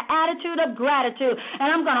keep that attitude of gratitude, and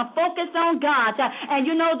I'm going to focus on God. And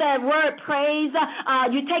you know that word praise,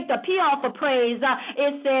 you take the P off of praise,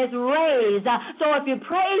 it says raise. So if you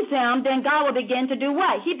praise him, then God will begin to do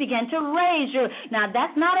what? He began to raise you. Now,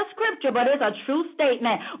 that's not a scripture, but it's a true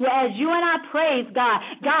statement. Whereas you and I praise God,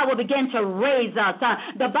 God will begin to raise us.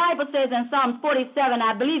 The Bible says in Psalms 47,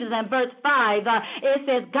 I believe it's in verse 5, it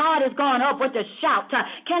says, God is going up with a shout.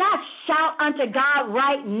 Can I shout unto God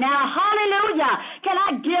right now? Hallelujah. Can I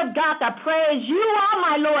give God the praise? You are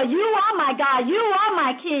my Lord. You are my God. You are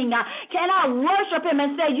my King. Can I worship him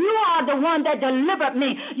and say, you are the one that delivered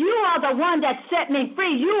me. You are the one that set me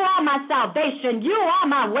free. You are my salvation. You are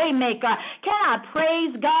my way maker. Can I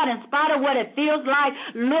praise God in spite of what it feels like,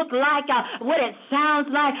 look like, what it sounds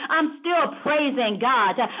like? I'm still praising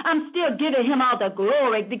God. I'm still giving him all the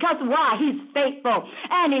glory, because why? He's faithful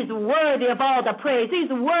and he's worthy of all the praise.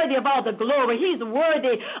 He's worthy of all the glory. He's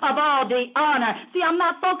worthy of all the honor. See, I'm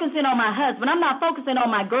not focusing on my husband. I'm not focusing on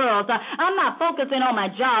my girls. I'm not focusing on my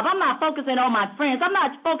job. I'm not focusing on my friends. I'm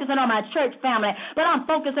not focusing on my church family, but I'm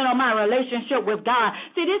focusing on my relationship with God.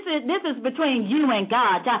 See, this is between you and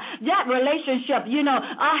God. That relationship,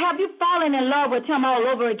 have you fallen in love with him all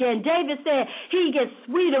over again? David said he gets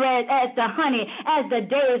sweeter as the honey as the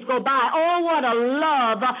days go by. Oh, what a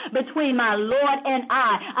love between my Lord and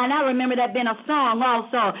I. And I remember that being a song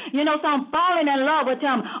also. So I'm falling in love with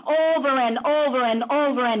him over and over and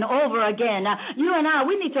over and over again. You and I,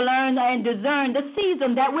 we need to learn and discern the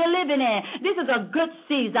season that we're living in. This is a good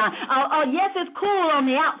season. Yes, it's cool on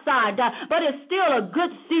the outside, but it's still a good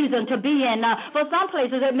season to be in. For some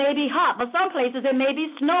places it may be hot. For some places it may be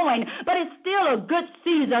snowing, but it's still a good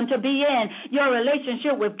season to be in your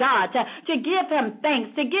relationship with God, to give him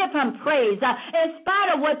thanks, to give him praise, in spite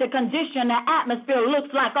of what the condition, the atmosphere looks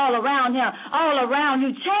like all around him, all around you.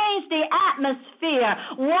 Change the atmosphere.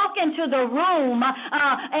 Walk into the room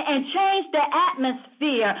and change the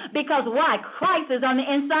atmosphere, because why? Christ is on the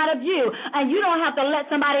inside of you, and you don't have to let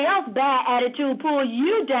somebody else's bad attitude pull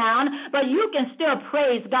you down, but you can still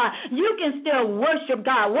praise God. You can still worship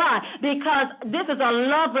God. Why? Because this is a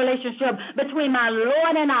love relationship between my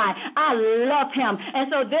Lord and I. I love him, and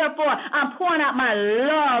so therefore I'm pouring out my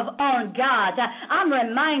love on God. I'm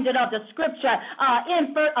reminded of the scripture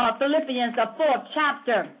in Philippians, the 4th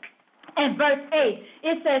chapter. In verse 8,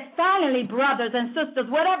 it says, finally, brothers and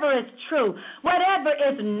sisters, whatever is true, whatever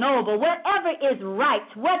is noble, whatever is right,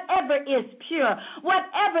 whatever is pure,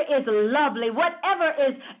 whatever is lovely, whatever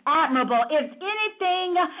is admirable, if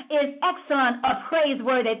anything is excellent or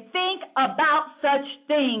praiseworthy, think about such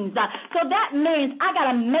things. So that means I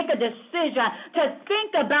got to make a decision to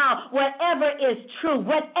think about whatever is true,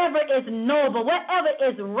 whatever is noble, whatever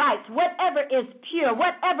is right, whatever is pure,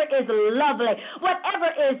 whatever is lovely,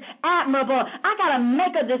 whatever is admirable. I got to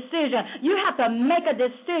make a decision. You have to make a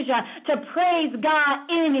decision to praise God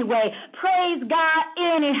anyway. Praise God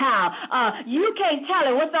anyhow. You can't tell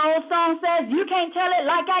it. What the old song says, you can't tell it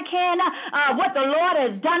like I can. What the Lord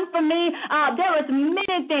has done for me. There is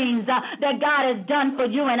many things that God has done for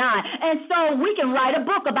you and I. And so we can write a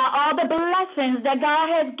book about all the blessings that God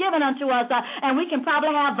has given unto us. And we can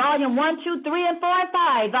probably have volume 1, 2, 3, and 4,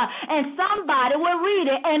 and 5. And somebody will read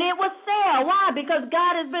it and it will sell. Why? Because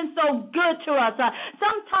God has been so so good to us.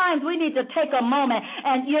 Sometimes we need to take a moment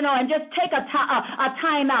and just take a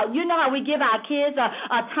time out. You know how we give our kids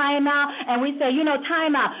a time out, and we say,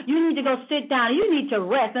 time out. You need to go sit down. You need to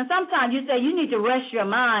rest. And sometimes you say you need to rest your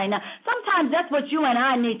mind. Sometimes that's what you and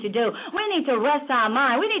I need to do. We need to rest our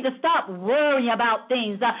mind. We need to stop worrying about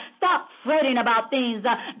things. Stop fretting about things.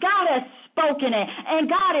 God has spoken it, and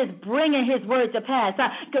God is bringing his word to pass.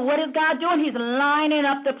 What is God doing? He's lining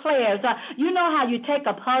up the players. You know how you take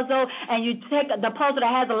a puzzle and you take the puzzle that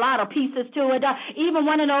has a lot of pieces to it, even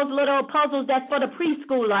one of those little puzzles that's for the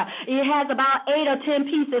preschooler, it has about 8 or 10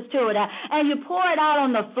 pieces to it, and you pour it out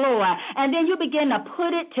on the floor, and then you begin to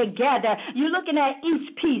put it together. You're looking at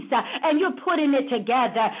each piece, and you're putting it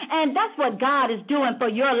together, and that's what God is doing for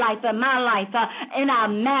your life and my life, in our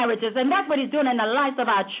marriages, and that's what he's doing in the life of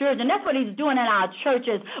our children. That's what he's doing in our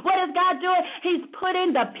churches. What is God doing? He's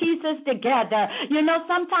putting the pieces together.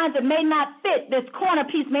 Sometimes it may not fit. This corner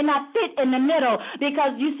piece may not fit in the middle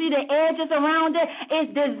because you see the edges around it.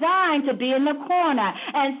 It's designed to be in the corner,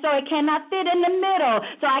 and so it cannot fit in the middle.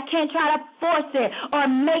 So I can't try to force it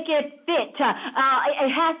or make it fit.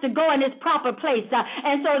 It has to go in its proper place.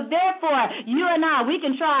 And so therefore, you and I, we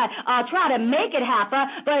can try to make it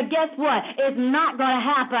happen, but guess what? It's not going to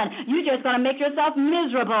happen. You're just going to make yourself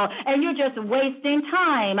miserable, and you're just wasting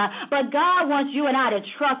time. But God wants you and I to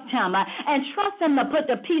trust him and trust him to put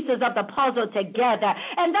the pieces of the puzzle together.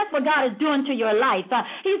 And that's what God is doing to your life.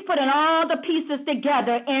 He's putting all the pieces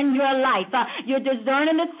together in your life. You're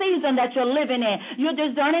discerning the season that you're living in. You're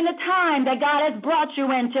discerning the time that God has brought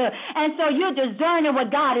you into. And so you're discerning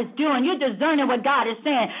what God is doing. You're discerning what God is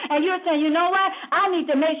saying. And you're saying, you know what? I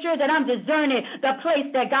need to make sure that I'm discerning the place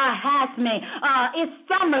that God has me. It's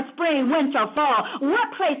summer, spring, winter, fall. What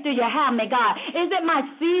place do you have me, God? Is it my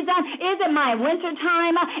season? Is it my winter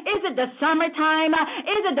time? Is it the summertime?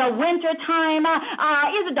 Is it the winter time?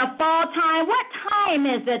 Is it the fall time? What time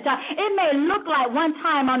is it? It may look like one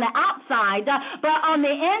time on the outside, but on the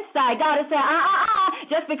inside, God is saying,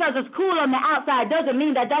 just because it's cool on the outside doesn't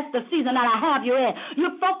mean that that's the season that I have you in.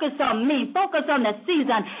 You focus on me. Focus on the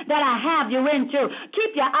season that I have you into.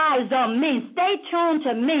 Keep your eyes on me. Stay tuned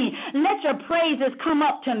to me. Let your praises come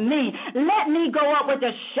up to me. Let me go up with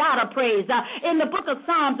a shout of praise. In the book of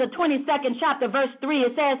Psalms, the 22nd chapter, verse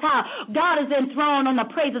 3, it says how God is enthroned on the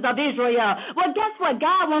praises of Israel. Well, guess what?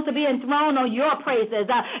 God wants to be enthroned on your praises.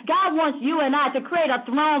 God wants you and I to create a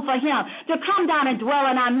throne for him, to come down and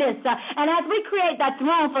dwell in our midst. And as we create that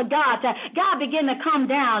throne for God, God begin to come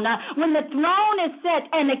down. When the throne is set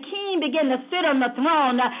and the king begin to sit on the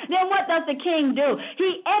throne, then what does the king do?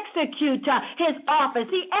 He executes his office.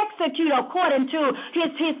 He executes according to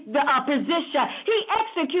his position. He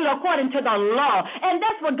executes according to the law. And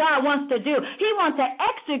that's what God wants to do. He wants to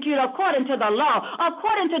execute according to the law,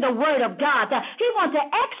 according to the word of God. He wants to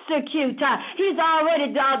execute. He's already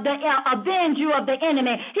avenged you of the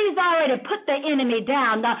enemy. He's already put the enemy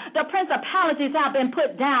down. The principalities have been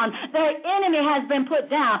put down. The enemy has been put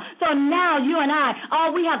down. So now you and I,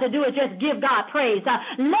 all we have to do is just give God praise.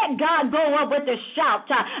 Let God go up with a shout.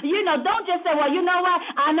 Don't just say, well, you know what?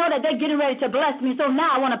 I know that they're getting ready to bless me, so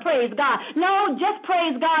now I want to praise God. No, just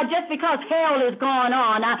praise God just because hell is going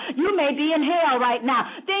on. You may be in hell right now.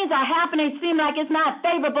 Things are happening, seem like it's not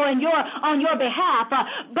favorable on your behalf,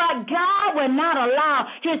 but God will not allow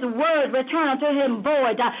his word return unto him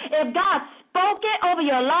void. If God spoke it over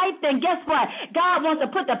your life, then guess what? God wants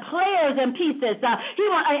to put the players in pieces.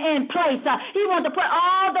 In place. He wants to put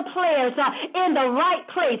all the players in the right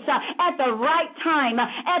place at the right time,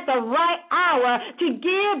 at the right hour to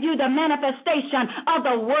give you the manifestation of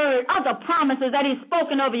the word, of the promises that he's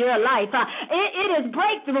spoken over your life. It is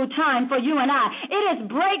breakthrough time for you and I. It is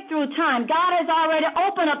breakthrough time. God has already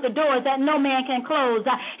opened up the doors that no man can close.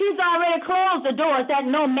 He's already closed the doors that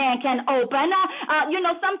no man can open.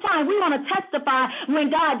 Sometimes we want to testify when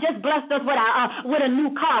God just blessed us with a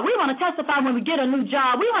new car. We want to testify when we get a new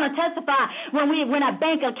job. We want to testify when our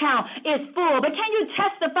bank account is full. But can you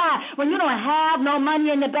testify when you don't have no money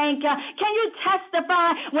in the bank? Can you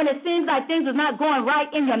testify when it seems like things is not going right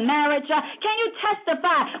in your marriage? Can you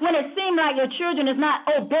testify when it seems like your children is not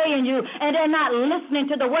obeying you and they're not listening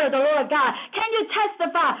to the word of the Lord God? Can you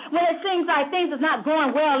testify when it seems like things is not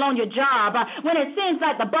going well on your job? When it seems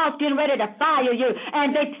like the boss getting ready to fire you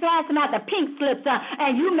and they passing out the pink slips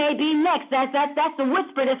and you may be next. That's the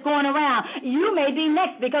whisper that's going around. You may be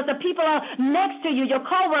next because the people are next to you, your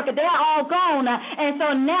coworker, they're all gone, and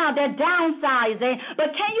so now they're downsizing.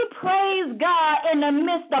 But can you praise God in the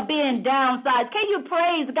midst of being downsized? Can you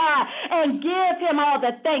praise God and give him all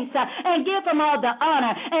the thanks and give him all the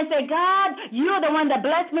honor and say, God, you're the one that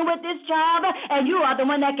blessed me with this job, and you are the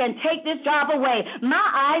one that can take this job away. My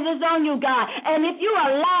eyes is on you, God. And if you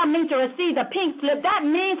allow me to receive the pink slip, that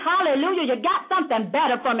means, hallelujah, you got something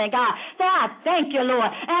better for me, God. So I thank you, Lord,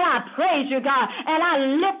 and I praise you, God, and I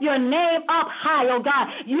lift your name up high, oh God.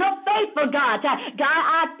 You're faithful, God. God,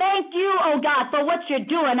 I thank you, oh God, for what you're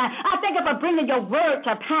doing. I thank you for bringing your word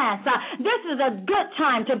to pass. This is a good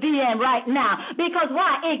time to be in right now, because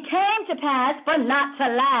why? It came to pass for not to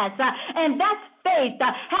last. And that's faith,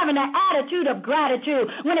 having an attitude of gratitude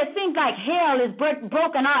when it seems like hell is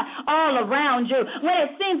broken all around you, when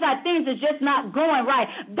it seems like things are just not going right.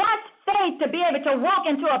 That's faith, to be able to walk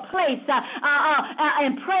into a place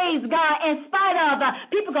and praise God in spite of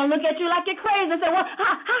people going to look at you like you're crazy and say, well,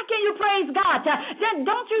 how can you praise God?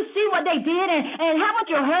 Don't you see what they did, and haven't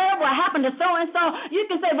you heard what happened to so-and-so? You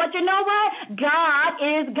can say, but you know what? God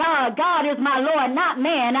is God. God is my Lord, not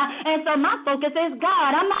man. And so my focus is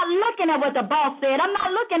God. I'm not looking at what the boss said. I'm not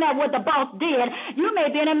looking at what the boss did. You may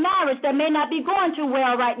be in a marriage that may not be going too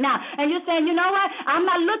well right now, and you're saying, you know what? I'm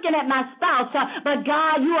not looking at my spouse, but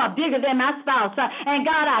God, you are bigger than my spouse. And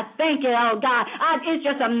God, I thank you, oh God. It's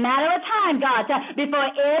just a matter of time, God, before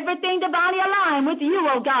everything divinely align with you,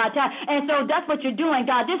 oh God. And so that's what you're doing,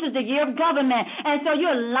 God. This is the year of government. And so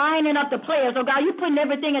you're lining up the players, oh God. You're putting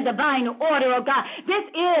everything in divine order, oh God. This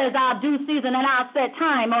is our due season and our set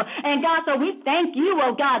time. And God, so we thank you,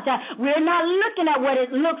 oh God. We're not looking at what it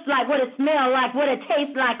looks like, what it smells like, what it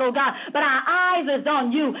tastes like, oh God, but our eyes is on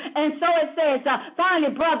you. And so it says,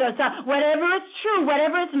 finally, brothers, whatever is true,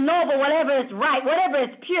 whatever is noble, whatever is right, whatever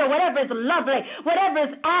is pure, whatever is lovely, whatever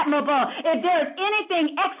is admirable, if there is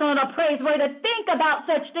anything excellent or praiseworthy, think about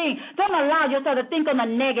such things. Don't allow yourself to think on the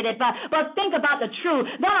negative, but think about the truth.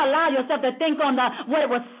 Don't allow yourself to think on what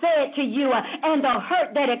was said to you and the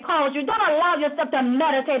hurt that it caused you. Don't allow yourself to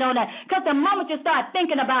meditate on that, because the moment you start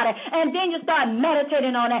thinking about it, and then you start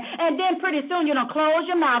meditating on it, and then pretty soon you don't close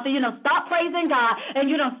your mouth, and you don't stop praising God, and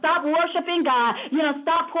you don't stop worshiping God, you don't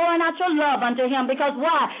stop pouring out your love unto him. Because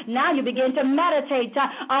why? Now you begin to meditate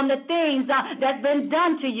on the things that's been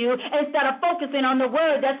done to you instead of focusing on the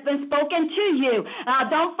word that's been spoken to you.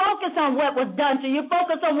 Don't focus on what was done to you.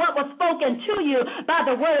 Focus on what was spoken to you by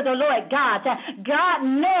the word of the Lord God. God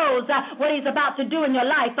knows what he's about to do in your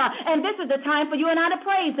life, and this is the time for you and I to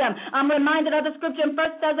praise him. I'm reminded of the scripture in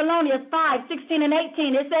 1 Thessalonians 5:16 and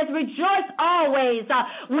 18. It says, rejoice always.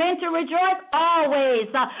 When to rejoice?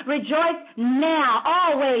 Always. Rejoice now.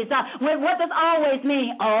 Always. What does always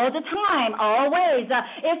mean? All the time. Always.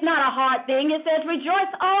 It's not a hard thing. It says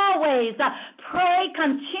rejoice always. Pray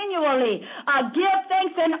continually. Give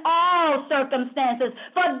thanks in all circumstances,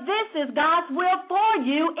 for this is God's will for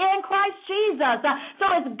you in Christ Jesus. So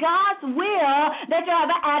it's God's will that you have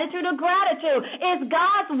an attitude of gratitude. It's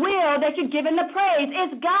God's will that you give him the praise.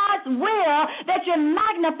 It's God's will that you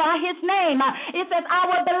magnify his name. It says, I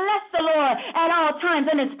will bless the Lord at all times,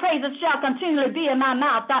 and his praises shall continually be in my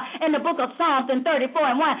mouth. In the book of Psalms in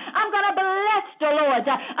 34:1, I'm going to bless the Lord.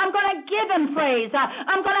 I'm going to give him praise.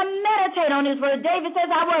 I'm going to meditate on his word. David says,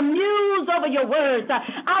 I will muse over your words.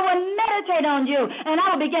 I will meditate on you, and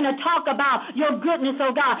I will begin to talk about your goodness,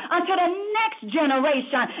 oh God, until the next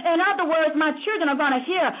generation. In other words, my children are going to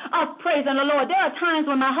hear us praising the Lord. There are times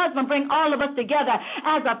when my husband brings all of us together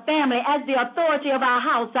as a family, as the authority of our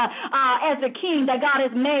house, as the king that God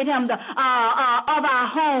has made him of our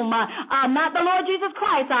home. Not the Lord Jesus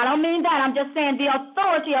Christ. I don't mean that. I'm just saying the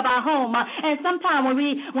authority of our home. And sometimes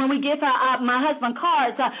when we give my husband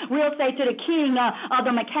cards, we'll say to the king of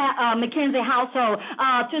the MCKENZIE household,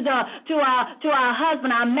 to our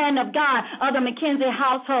husband, our man of God of the MCKENZIE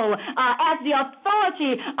household, as the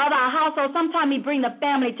authority of our household. Sometimes he bring the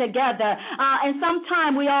family together, and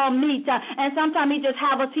sometimes we all meet, and sometimes he just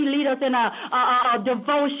he lead us in a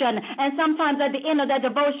devotion, and sometimes at the end of that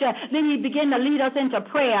devotion, then he begin to lead us into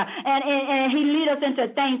prayer, and he lead us into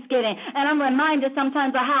thanksgiving. And I'm reminded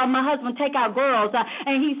sometimes of how my husband take our girls,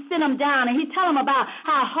 and he sit them down, and he tell them about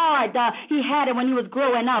how hard he had it when he was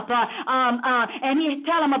growing up, and he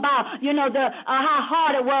tell them about how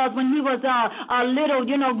hard it was when he was little,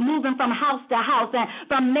 moving from house to house and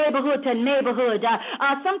from neighborhood to neighborhood.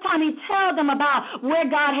 Sometimes he tell them about where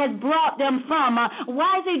God has brought them from.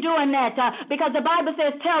 Why is he doing that? Because the Bible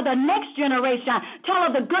says tell the next generation, tell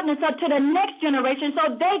of the goodness up to the next generation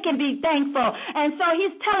so they can be thankful. And so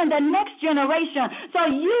he's telling the next generation so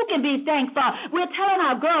you can be thankful. We're telling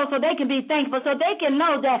our girls so they can be thankful, so they can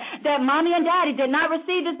know that mommy mommy and daddy did not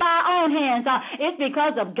receive this by our own hands. It's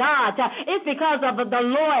because of God. It's because of the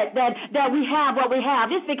Lord that we have what we have.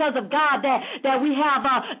 It's because of God that we have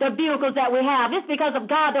the vehicles that we have. It's because of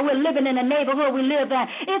God that we're living in the neighborhood we live in.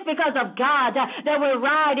 It's because of God that we're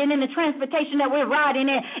riding in the transportation that we're riding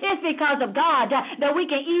in. It's because of God that we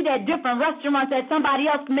can eat at different restaurants that somebody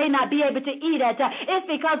else may not be able to eat at. It's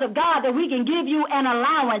because of God that we can give you an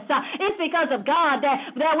allowance. It's because of God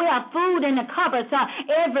that we have food in the cupboards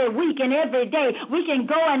every week and every day. We can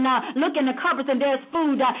go and look in the cupboards and there's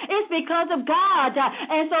food. It's because of God.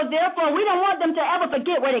 And so therefore we don't want them to ever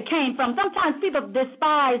forget where they came from. Sometimes people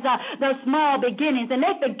despise the small beginnings and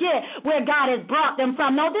they forget where God has brought them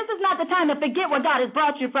from. No, this is not the time to forget where God has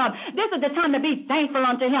brought you from. This is the time to be thankful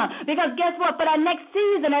unto Him. Because guess what? For that next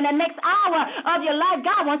season and the next hour of your life,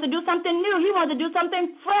 God wants to do something new. He wants to do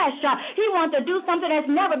something fresh. He wants to do something that's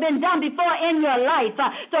never been done before in your life.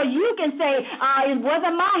 So you can say, it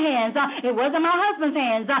wasn't my hands. It wasn't my husband's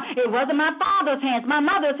hands. It wasn't my father's hands, my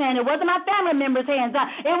mother's hands. It wasn't my family members' hands.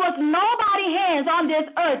 It was nobody's hands on this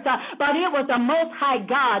earth, but it was the Most High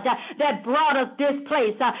God that brought us this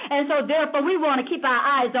place. And so therefore we want to keep our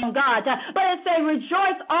eyes on God. But it says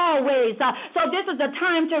rejoice always. So this is the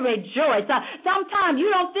time to rejoice. Sometimes you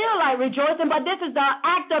don't feel like rejoicing, but this is the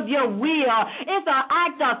act of your will. It's an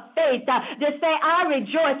act of faith to say, I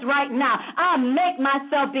rejoice right now. I make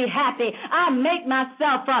myself be happy. I make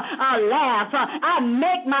myself laugh. I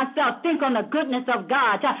make myself think on the goodness of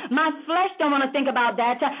God. My flesh don't want to think about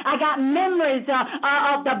that. I got memories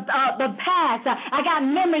of the past. I got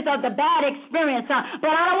memories of the bad experience,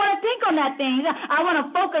 but I don't want to think on that thing. I want to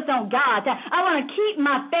focus on God. I want to keep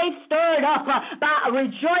my faith stirred up by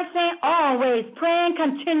rejoicing always, praying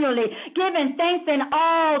continually, giving thanks in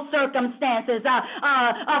all circumstances.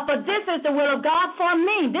 For this is the will of God for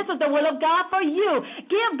me. This is the will of God for you.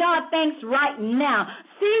 Give God thanks right now.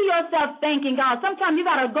 See yourself thanking God. Sometimes you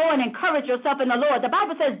got to go and encourage yourself in the Lord. The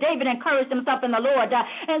Bible says David encouraged himself in the Lord.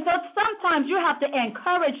 And so sometimes you have to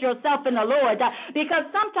encourage yourself in the Lord because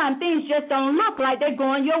sometimes things just don't look like they're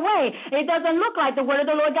going your way. It doesn't look like the word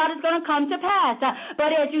of the Lord God is going to come to pass.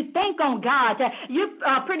 But as you think on God, you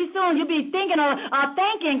pretty soon you'll be thinking of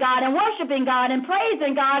thanking God and worshiping God and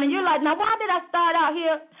praising God. And you're like, now why did I start out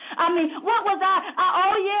here? I mean, what was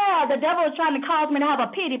oh, yeah, the devil was trying to cause me to have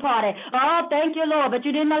a pity party. Oh, thank you, Lord, but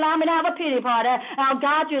you didn't allow me to have a pity party. Oh,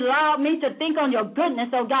 God, you allowed me to think on your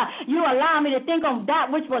goodness, oh, God. You allowed me to think on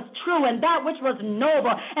that which was true and that which was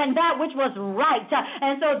noble and that which was right.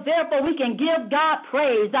 And so, therefore, we can give God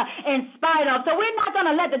praise in spite of. So we're not going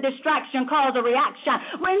to let the distraction cause a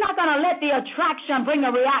reaction. We're not going to let the attraction bring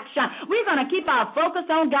a reaction. We're going to keep our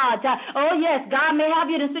focus on God. Oh, yes, God may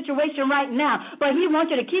have you in a situation right now, but He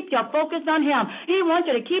wants you to keep your focus on Him. He wants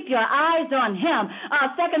you to keep your eyes on Him.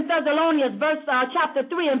 2 Thessalonians chapter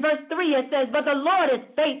 3 and verse 3, it says, but the Lord is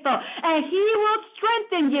faithful, and He will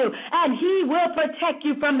strengthen you, and He will protect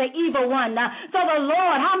you from the evil one. So the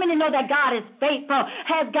Lord, how many know that God is faithful?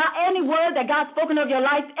 Has God any word that God's spoken of your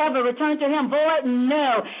life ever returned to Him void?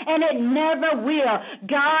 No, and it never will.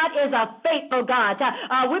 God is a faithful God.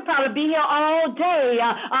 We'll probably be here all day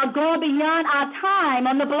going beyond our time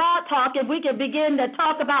on the blog talk if we could begin to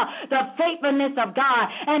talk about the faithfulness of God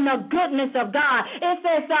and the goodness of God. It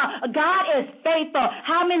says God is faithful.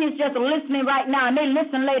 How many is just listening right now and they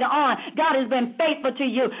listen later on? God has been faithful to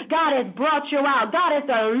you. God has brought you out. God has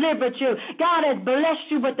delivered you. God has blessed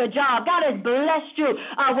you with the job. God has blessed you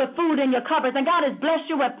with food in your cupboards, and God has blessed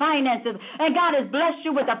you with finances, and God has blessed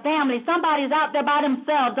you with a family. Somebody's out there by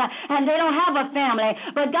themselves and they don't have a family,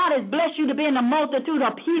 but God has blessed you to be in a multitude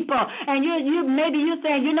of people, and you maybe you're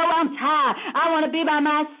saying, you know, I'm tired. I want to be by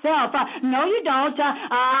myself. No, you don't.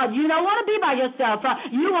 You don't want to be by yourself.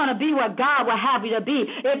 You want to be where God will have you to be.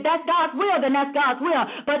 If that's God's will, then that's God's will.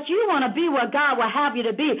 But you want to be where God will have you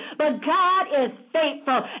to be. But God is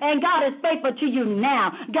faithful, and God is faithful to you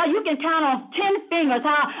now. God, you can count on 10 fingers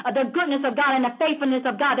how the goodness of God and the faithfulness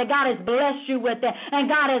of God that God has blessed you with it,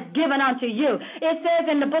 and God has given unto you. It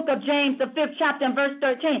says in the book of James, the 5th chapter and verse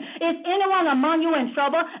 13, is anyone among you in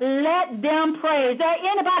trouble? Let them pray. Is there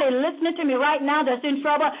anybody listening to me right now that's in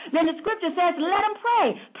trouble? Then the scripture says, let them pray.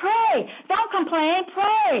 Pray. Don't complain.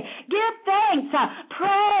 Pray. Give thanks.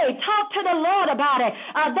 Pray. Talk to the Lord about it.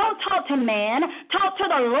 Don't talk to man. Talk to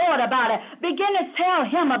the Lord about it. Begin to tell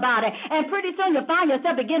Him about it. And pretty soon you'll find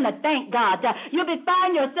yourself begin to thank God. You'll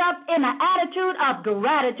find yourself in an attitude of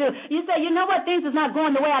gratitude. You say, you know what? Things is not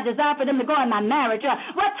going the way I desire for them to go in my marriage.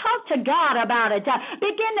 Well, talk to God about it.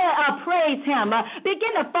 Begin to praise Him.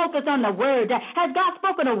 Begin to focus on the Word. Has God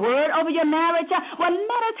spoken a word over your marriage? Well,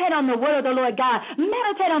 meditate on the Word of the Lord God.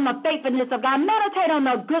 Meditate on the faithfulness of God. Meditate on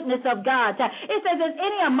the goodness of God. It says, is is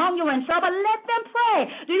any among you in trouble, let them pray.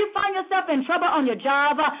 Do you find yourself in trouble on your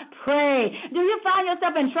job? Pray. Do you find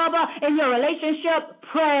yourself in trouble in your relationship?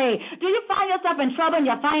 Pray. Do you find yourself in trouble in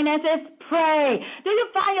your finances? Pray. Do you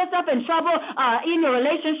find yourself in trouble in your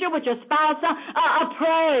relationship with your spouse?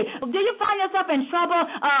 Pray. Do you find yourself in trouble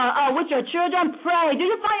with your children? Pray. Do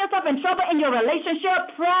you find yourself in trouble in your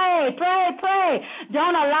relationship? Pray. Pray. Pray.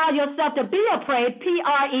 Don't allow yourself to be afraid,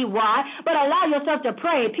 P-R-E-Y, but allow yourself to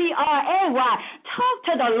pray, P-R-A-Y. Talk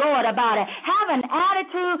to the Lord about it. Have an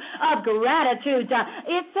attitude of gratitude.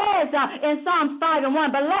 It says in Psalms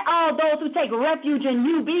 5:1, but let all those who take refuge in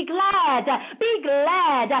you be glad. Be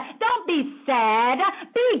glad. Don't be sad.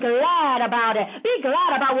 Be glad about it. Be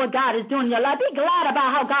glad about what God is doing in your life. Be glad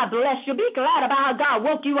about how God blessed you. Be glad about how God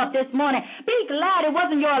woke you up this morning. Be glad it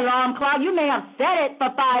wasn't your alarm clock. You may have set it for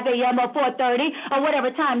 5 a.m. or 4:30 or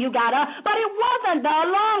whatever time you got up, but it wasn't the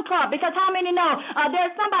alarm clock, because how many know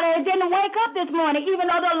there's somebody that didn't wake up this morning even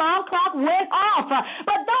though the alarm clock went off?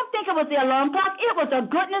 But don't think it was the alarm clock. It was the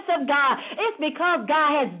goodness of God. It's because God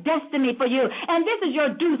has destiny for you, and this is your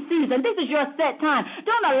due season. This is your set time.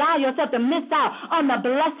 Don't allow yourself to miss out on the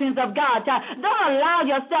blessings of God. Don't allow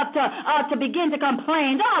yourself to begin to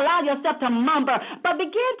complain. Don't allow yourself to mumble, but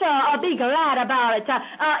begin to be glad about it.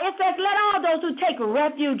 It says, let all those who take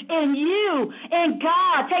refuge in you, in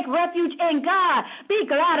God, take refuge in God. Be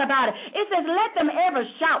glad about it. It says, let them ever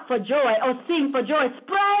shout for joy or sing for joy.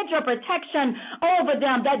 Spread your protection over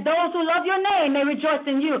them, that those who love your name may rejoice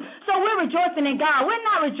in you. So we're rejoicing in God. We're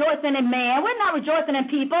not rejoicing in man. We're not rejoicing in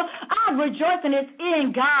people. Our rejoicing is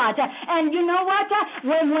in God. And you know what?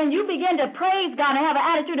 When you begin to praise God and have an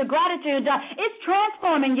attitude of gratitude, it's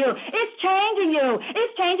transforming you. It's changing you.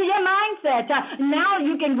 It's changing your mindset. Now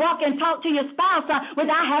you can walk and talk to your spouse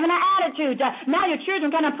without having an attitude. Now your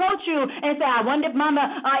children can approach you and say, I wonder if mama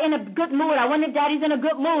in a good mood. I wonder if daddy's in a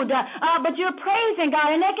good mood. But you're praising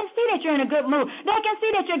God, and they can see that you're in a good mood. They can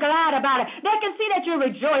see that you're glad about it. They can see that you're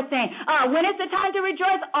rejoicing. When it's the time to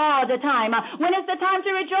rejoice? All the time. When it's the time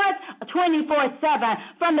to rejoice? 24/7.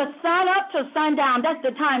 From the sun up to sundown, that's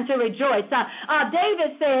the time to rejoice.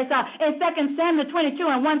 David says in 2 Samuel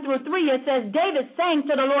 22:1-3, it says, David sang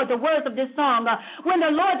to the Lord the words of this song when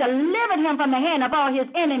the Lord delivered him from the hand of all his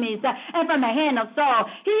enemies and from the hand of Saul.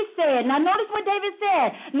 He said, now notice what David said.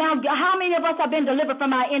 Now, how many of us have been delivered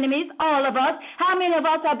from our enemies? All of us. How many of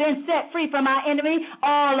us have been set free from our enemy?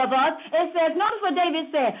 All of us. It says, notice what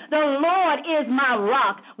David said, the Lord is my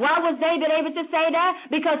rock. Why was David able to say that?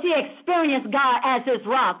 Because he experienced God as his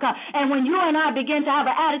rock. And when you and I begin to have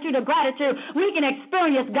an attitude of gratitude, we can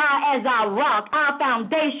experience God as our rock, our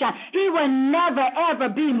foundation. He will never, ever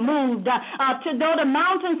be moved. Though the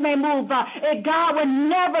mountains may move, God will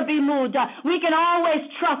never be moved. We can always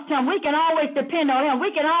trust him. We can always depend on him.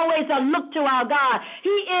 We can always look to our God.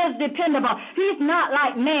 He is dependable. He's not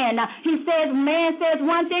like man. Man says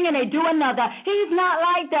one thing and they do another. He's not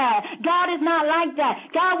like that. God is not like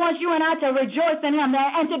that. God wants you and I to rejoice in him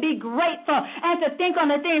and to be grateful and to think on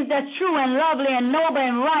the things that's true and lovely and noble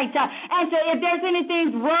and right. And if there's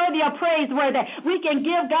anything worthy or praiseworthy, we can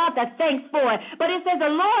give God the thanks for it. But it says,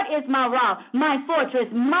 the Lord is my rock, my fortress,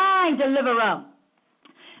 my deliverer.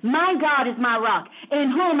 My God is my rock, in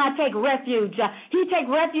whom I take refuge. He takes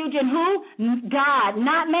refuge in who? God,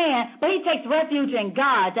 not man, but he takes refuge in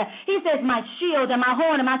God. He says, my shield and my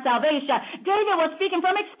horn and my salvation. David was speaking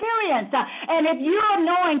from experience. And if you're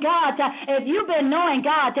knowing God, if you've been knowing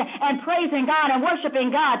God and praising God and worshiping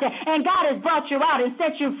God, and God has brought you out and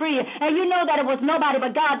set you free, and you know that it was nobody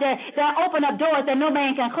but God that opened up doors that no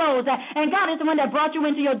man can close, and God is the one that brought you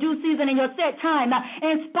into your due season and your set time.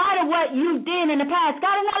 In spite of what you did in the past,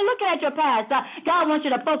 God is not looking at your past. God wants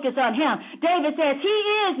you to focus on him. David says, he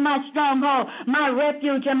is my stronghold, my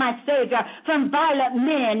refuge, and my savior. From violent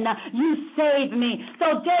men, you saved me.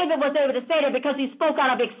 So David was able to say that because he spoke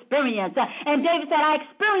out of experience. And David said, I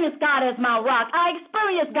experienced God as my rock. I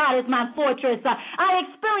experienced God as my fortress. I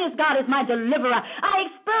experienced God as my deliverer. I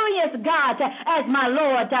experienced God as my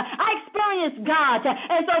Lord. I experienced God.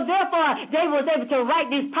 And so therefore, David was able to write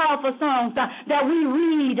these powerful songs that we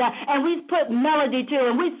read and we put melody to,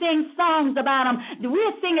 and we sing songs about him.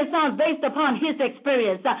 We're singing songs based upon his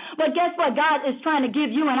experience. But guess what? God is trying to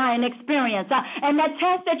give you and I an experience. And that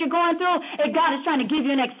test that you're going through, God is trying to give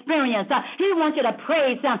you an experience. He wants you to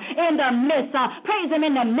praise him in the midst. Praise him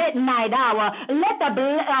in the midnight hour. Let the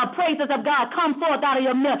praises of God come forth out of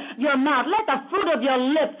your mouth. Let the fruit of your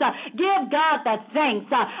lips give God the thanks.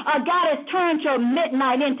 God has turned your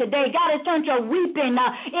midnight into day. God has turned your weeping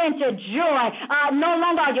into joy. No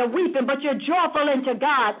longer are you weeping, but you're joyful into God.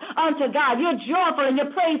 God, unto God. You're joyful and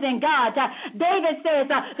you're praising God. David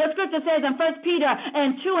says, the scripture says in 1 Peter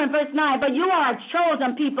and 2 and verse 9, but you are a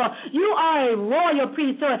chosen people. You are a royal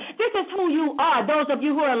priesthood. This is who you are, those of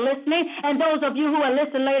you who are listening and those of you who are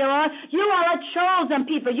listening later on. You are a chosen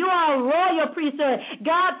people. You are a royal priesthood.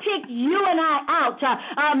 God picked you and I out.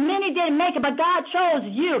 Many didn't make it, but God chose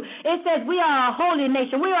you. It says we are a holy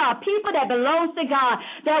nation. We are a people that belongs to God,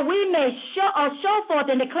 that we may show forth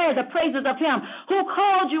and declare the praises of him who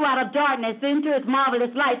called you out of darkness into his marvelous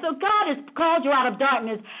light. So God has called you out of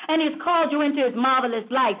darkness, and he's called you into his marvelous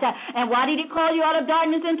light. And why did he call you out of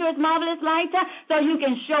darkness into his marvelous light? So you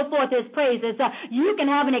can show forth his praises. You can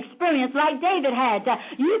have an experience like David had.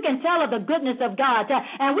 You can tell of the goodness of God,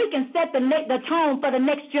 and we can set the tone for the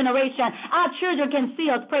next generation. Our children can see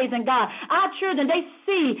us praising God. Our children, they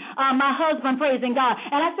see my husband praising God.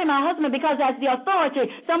 And I say my husband because as the authority,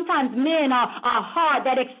 sometimes men are hard,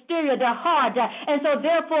 that exterior, they're hard. And so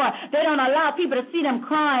therefore, they don't allow people to see them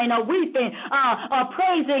crying or weeping or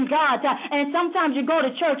praising God. And sometimes you go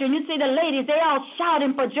to church and you see the ladies, they all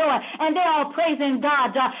shouting for joy and they're all praising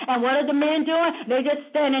God. And what are the men doing? They're just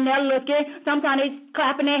standing there looking. Sometimes they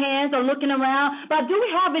clapping their hands or looking around. But do we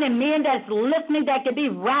have any men that's listening that can be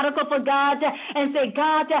radical for God and say,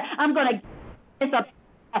 God, I'm going to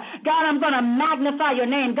God, I'm going to magnify your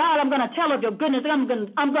name. God, I'm going to tell of your goodness. I'm going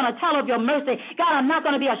to tell of your mercy. God, I'm not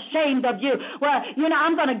going to be ashamed of you. Well,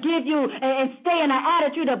 I'm going to give you and stay in an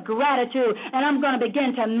attitude of gratitude, and I'm going to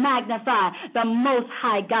begin to magnify the Most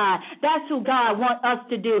High God. That's who God wants us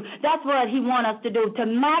to do. That's what he wants us to do, to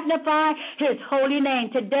magnify his holy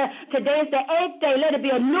name. Today is the 8th day. Let it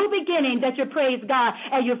be a new beginning that you praise God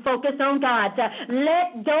and you focus on God.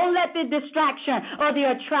 Don't let the distraction or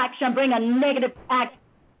the attraction bring a negative act.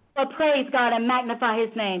 So praise God and magnify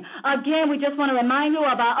his name. Again, we just want to remind you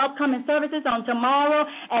of our upcoming services on tomorrow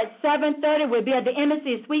at 7:30. We'll be at the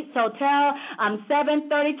Embassy Suites Hotel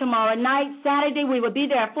 7:30 tomorrow night. Saturday, we will be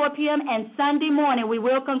there at 4 p.m. And Sunday morning, we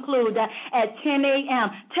will conclude at 10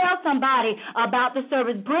 a.m. Tell somebody about the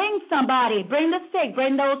service. Bring somebody. Bring the sick.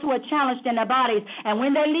 Bring those who are challenged in their bodies. And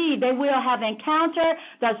when they leave, they will have encountered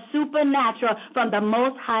the supernatural from the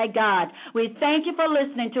Most High God. We thank you for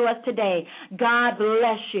listening to us today. God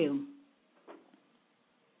bless you.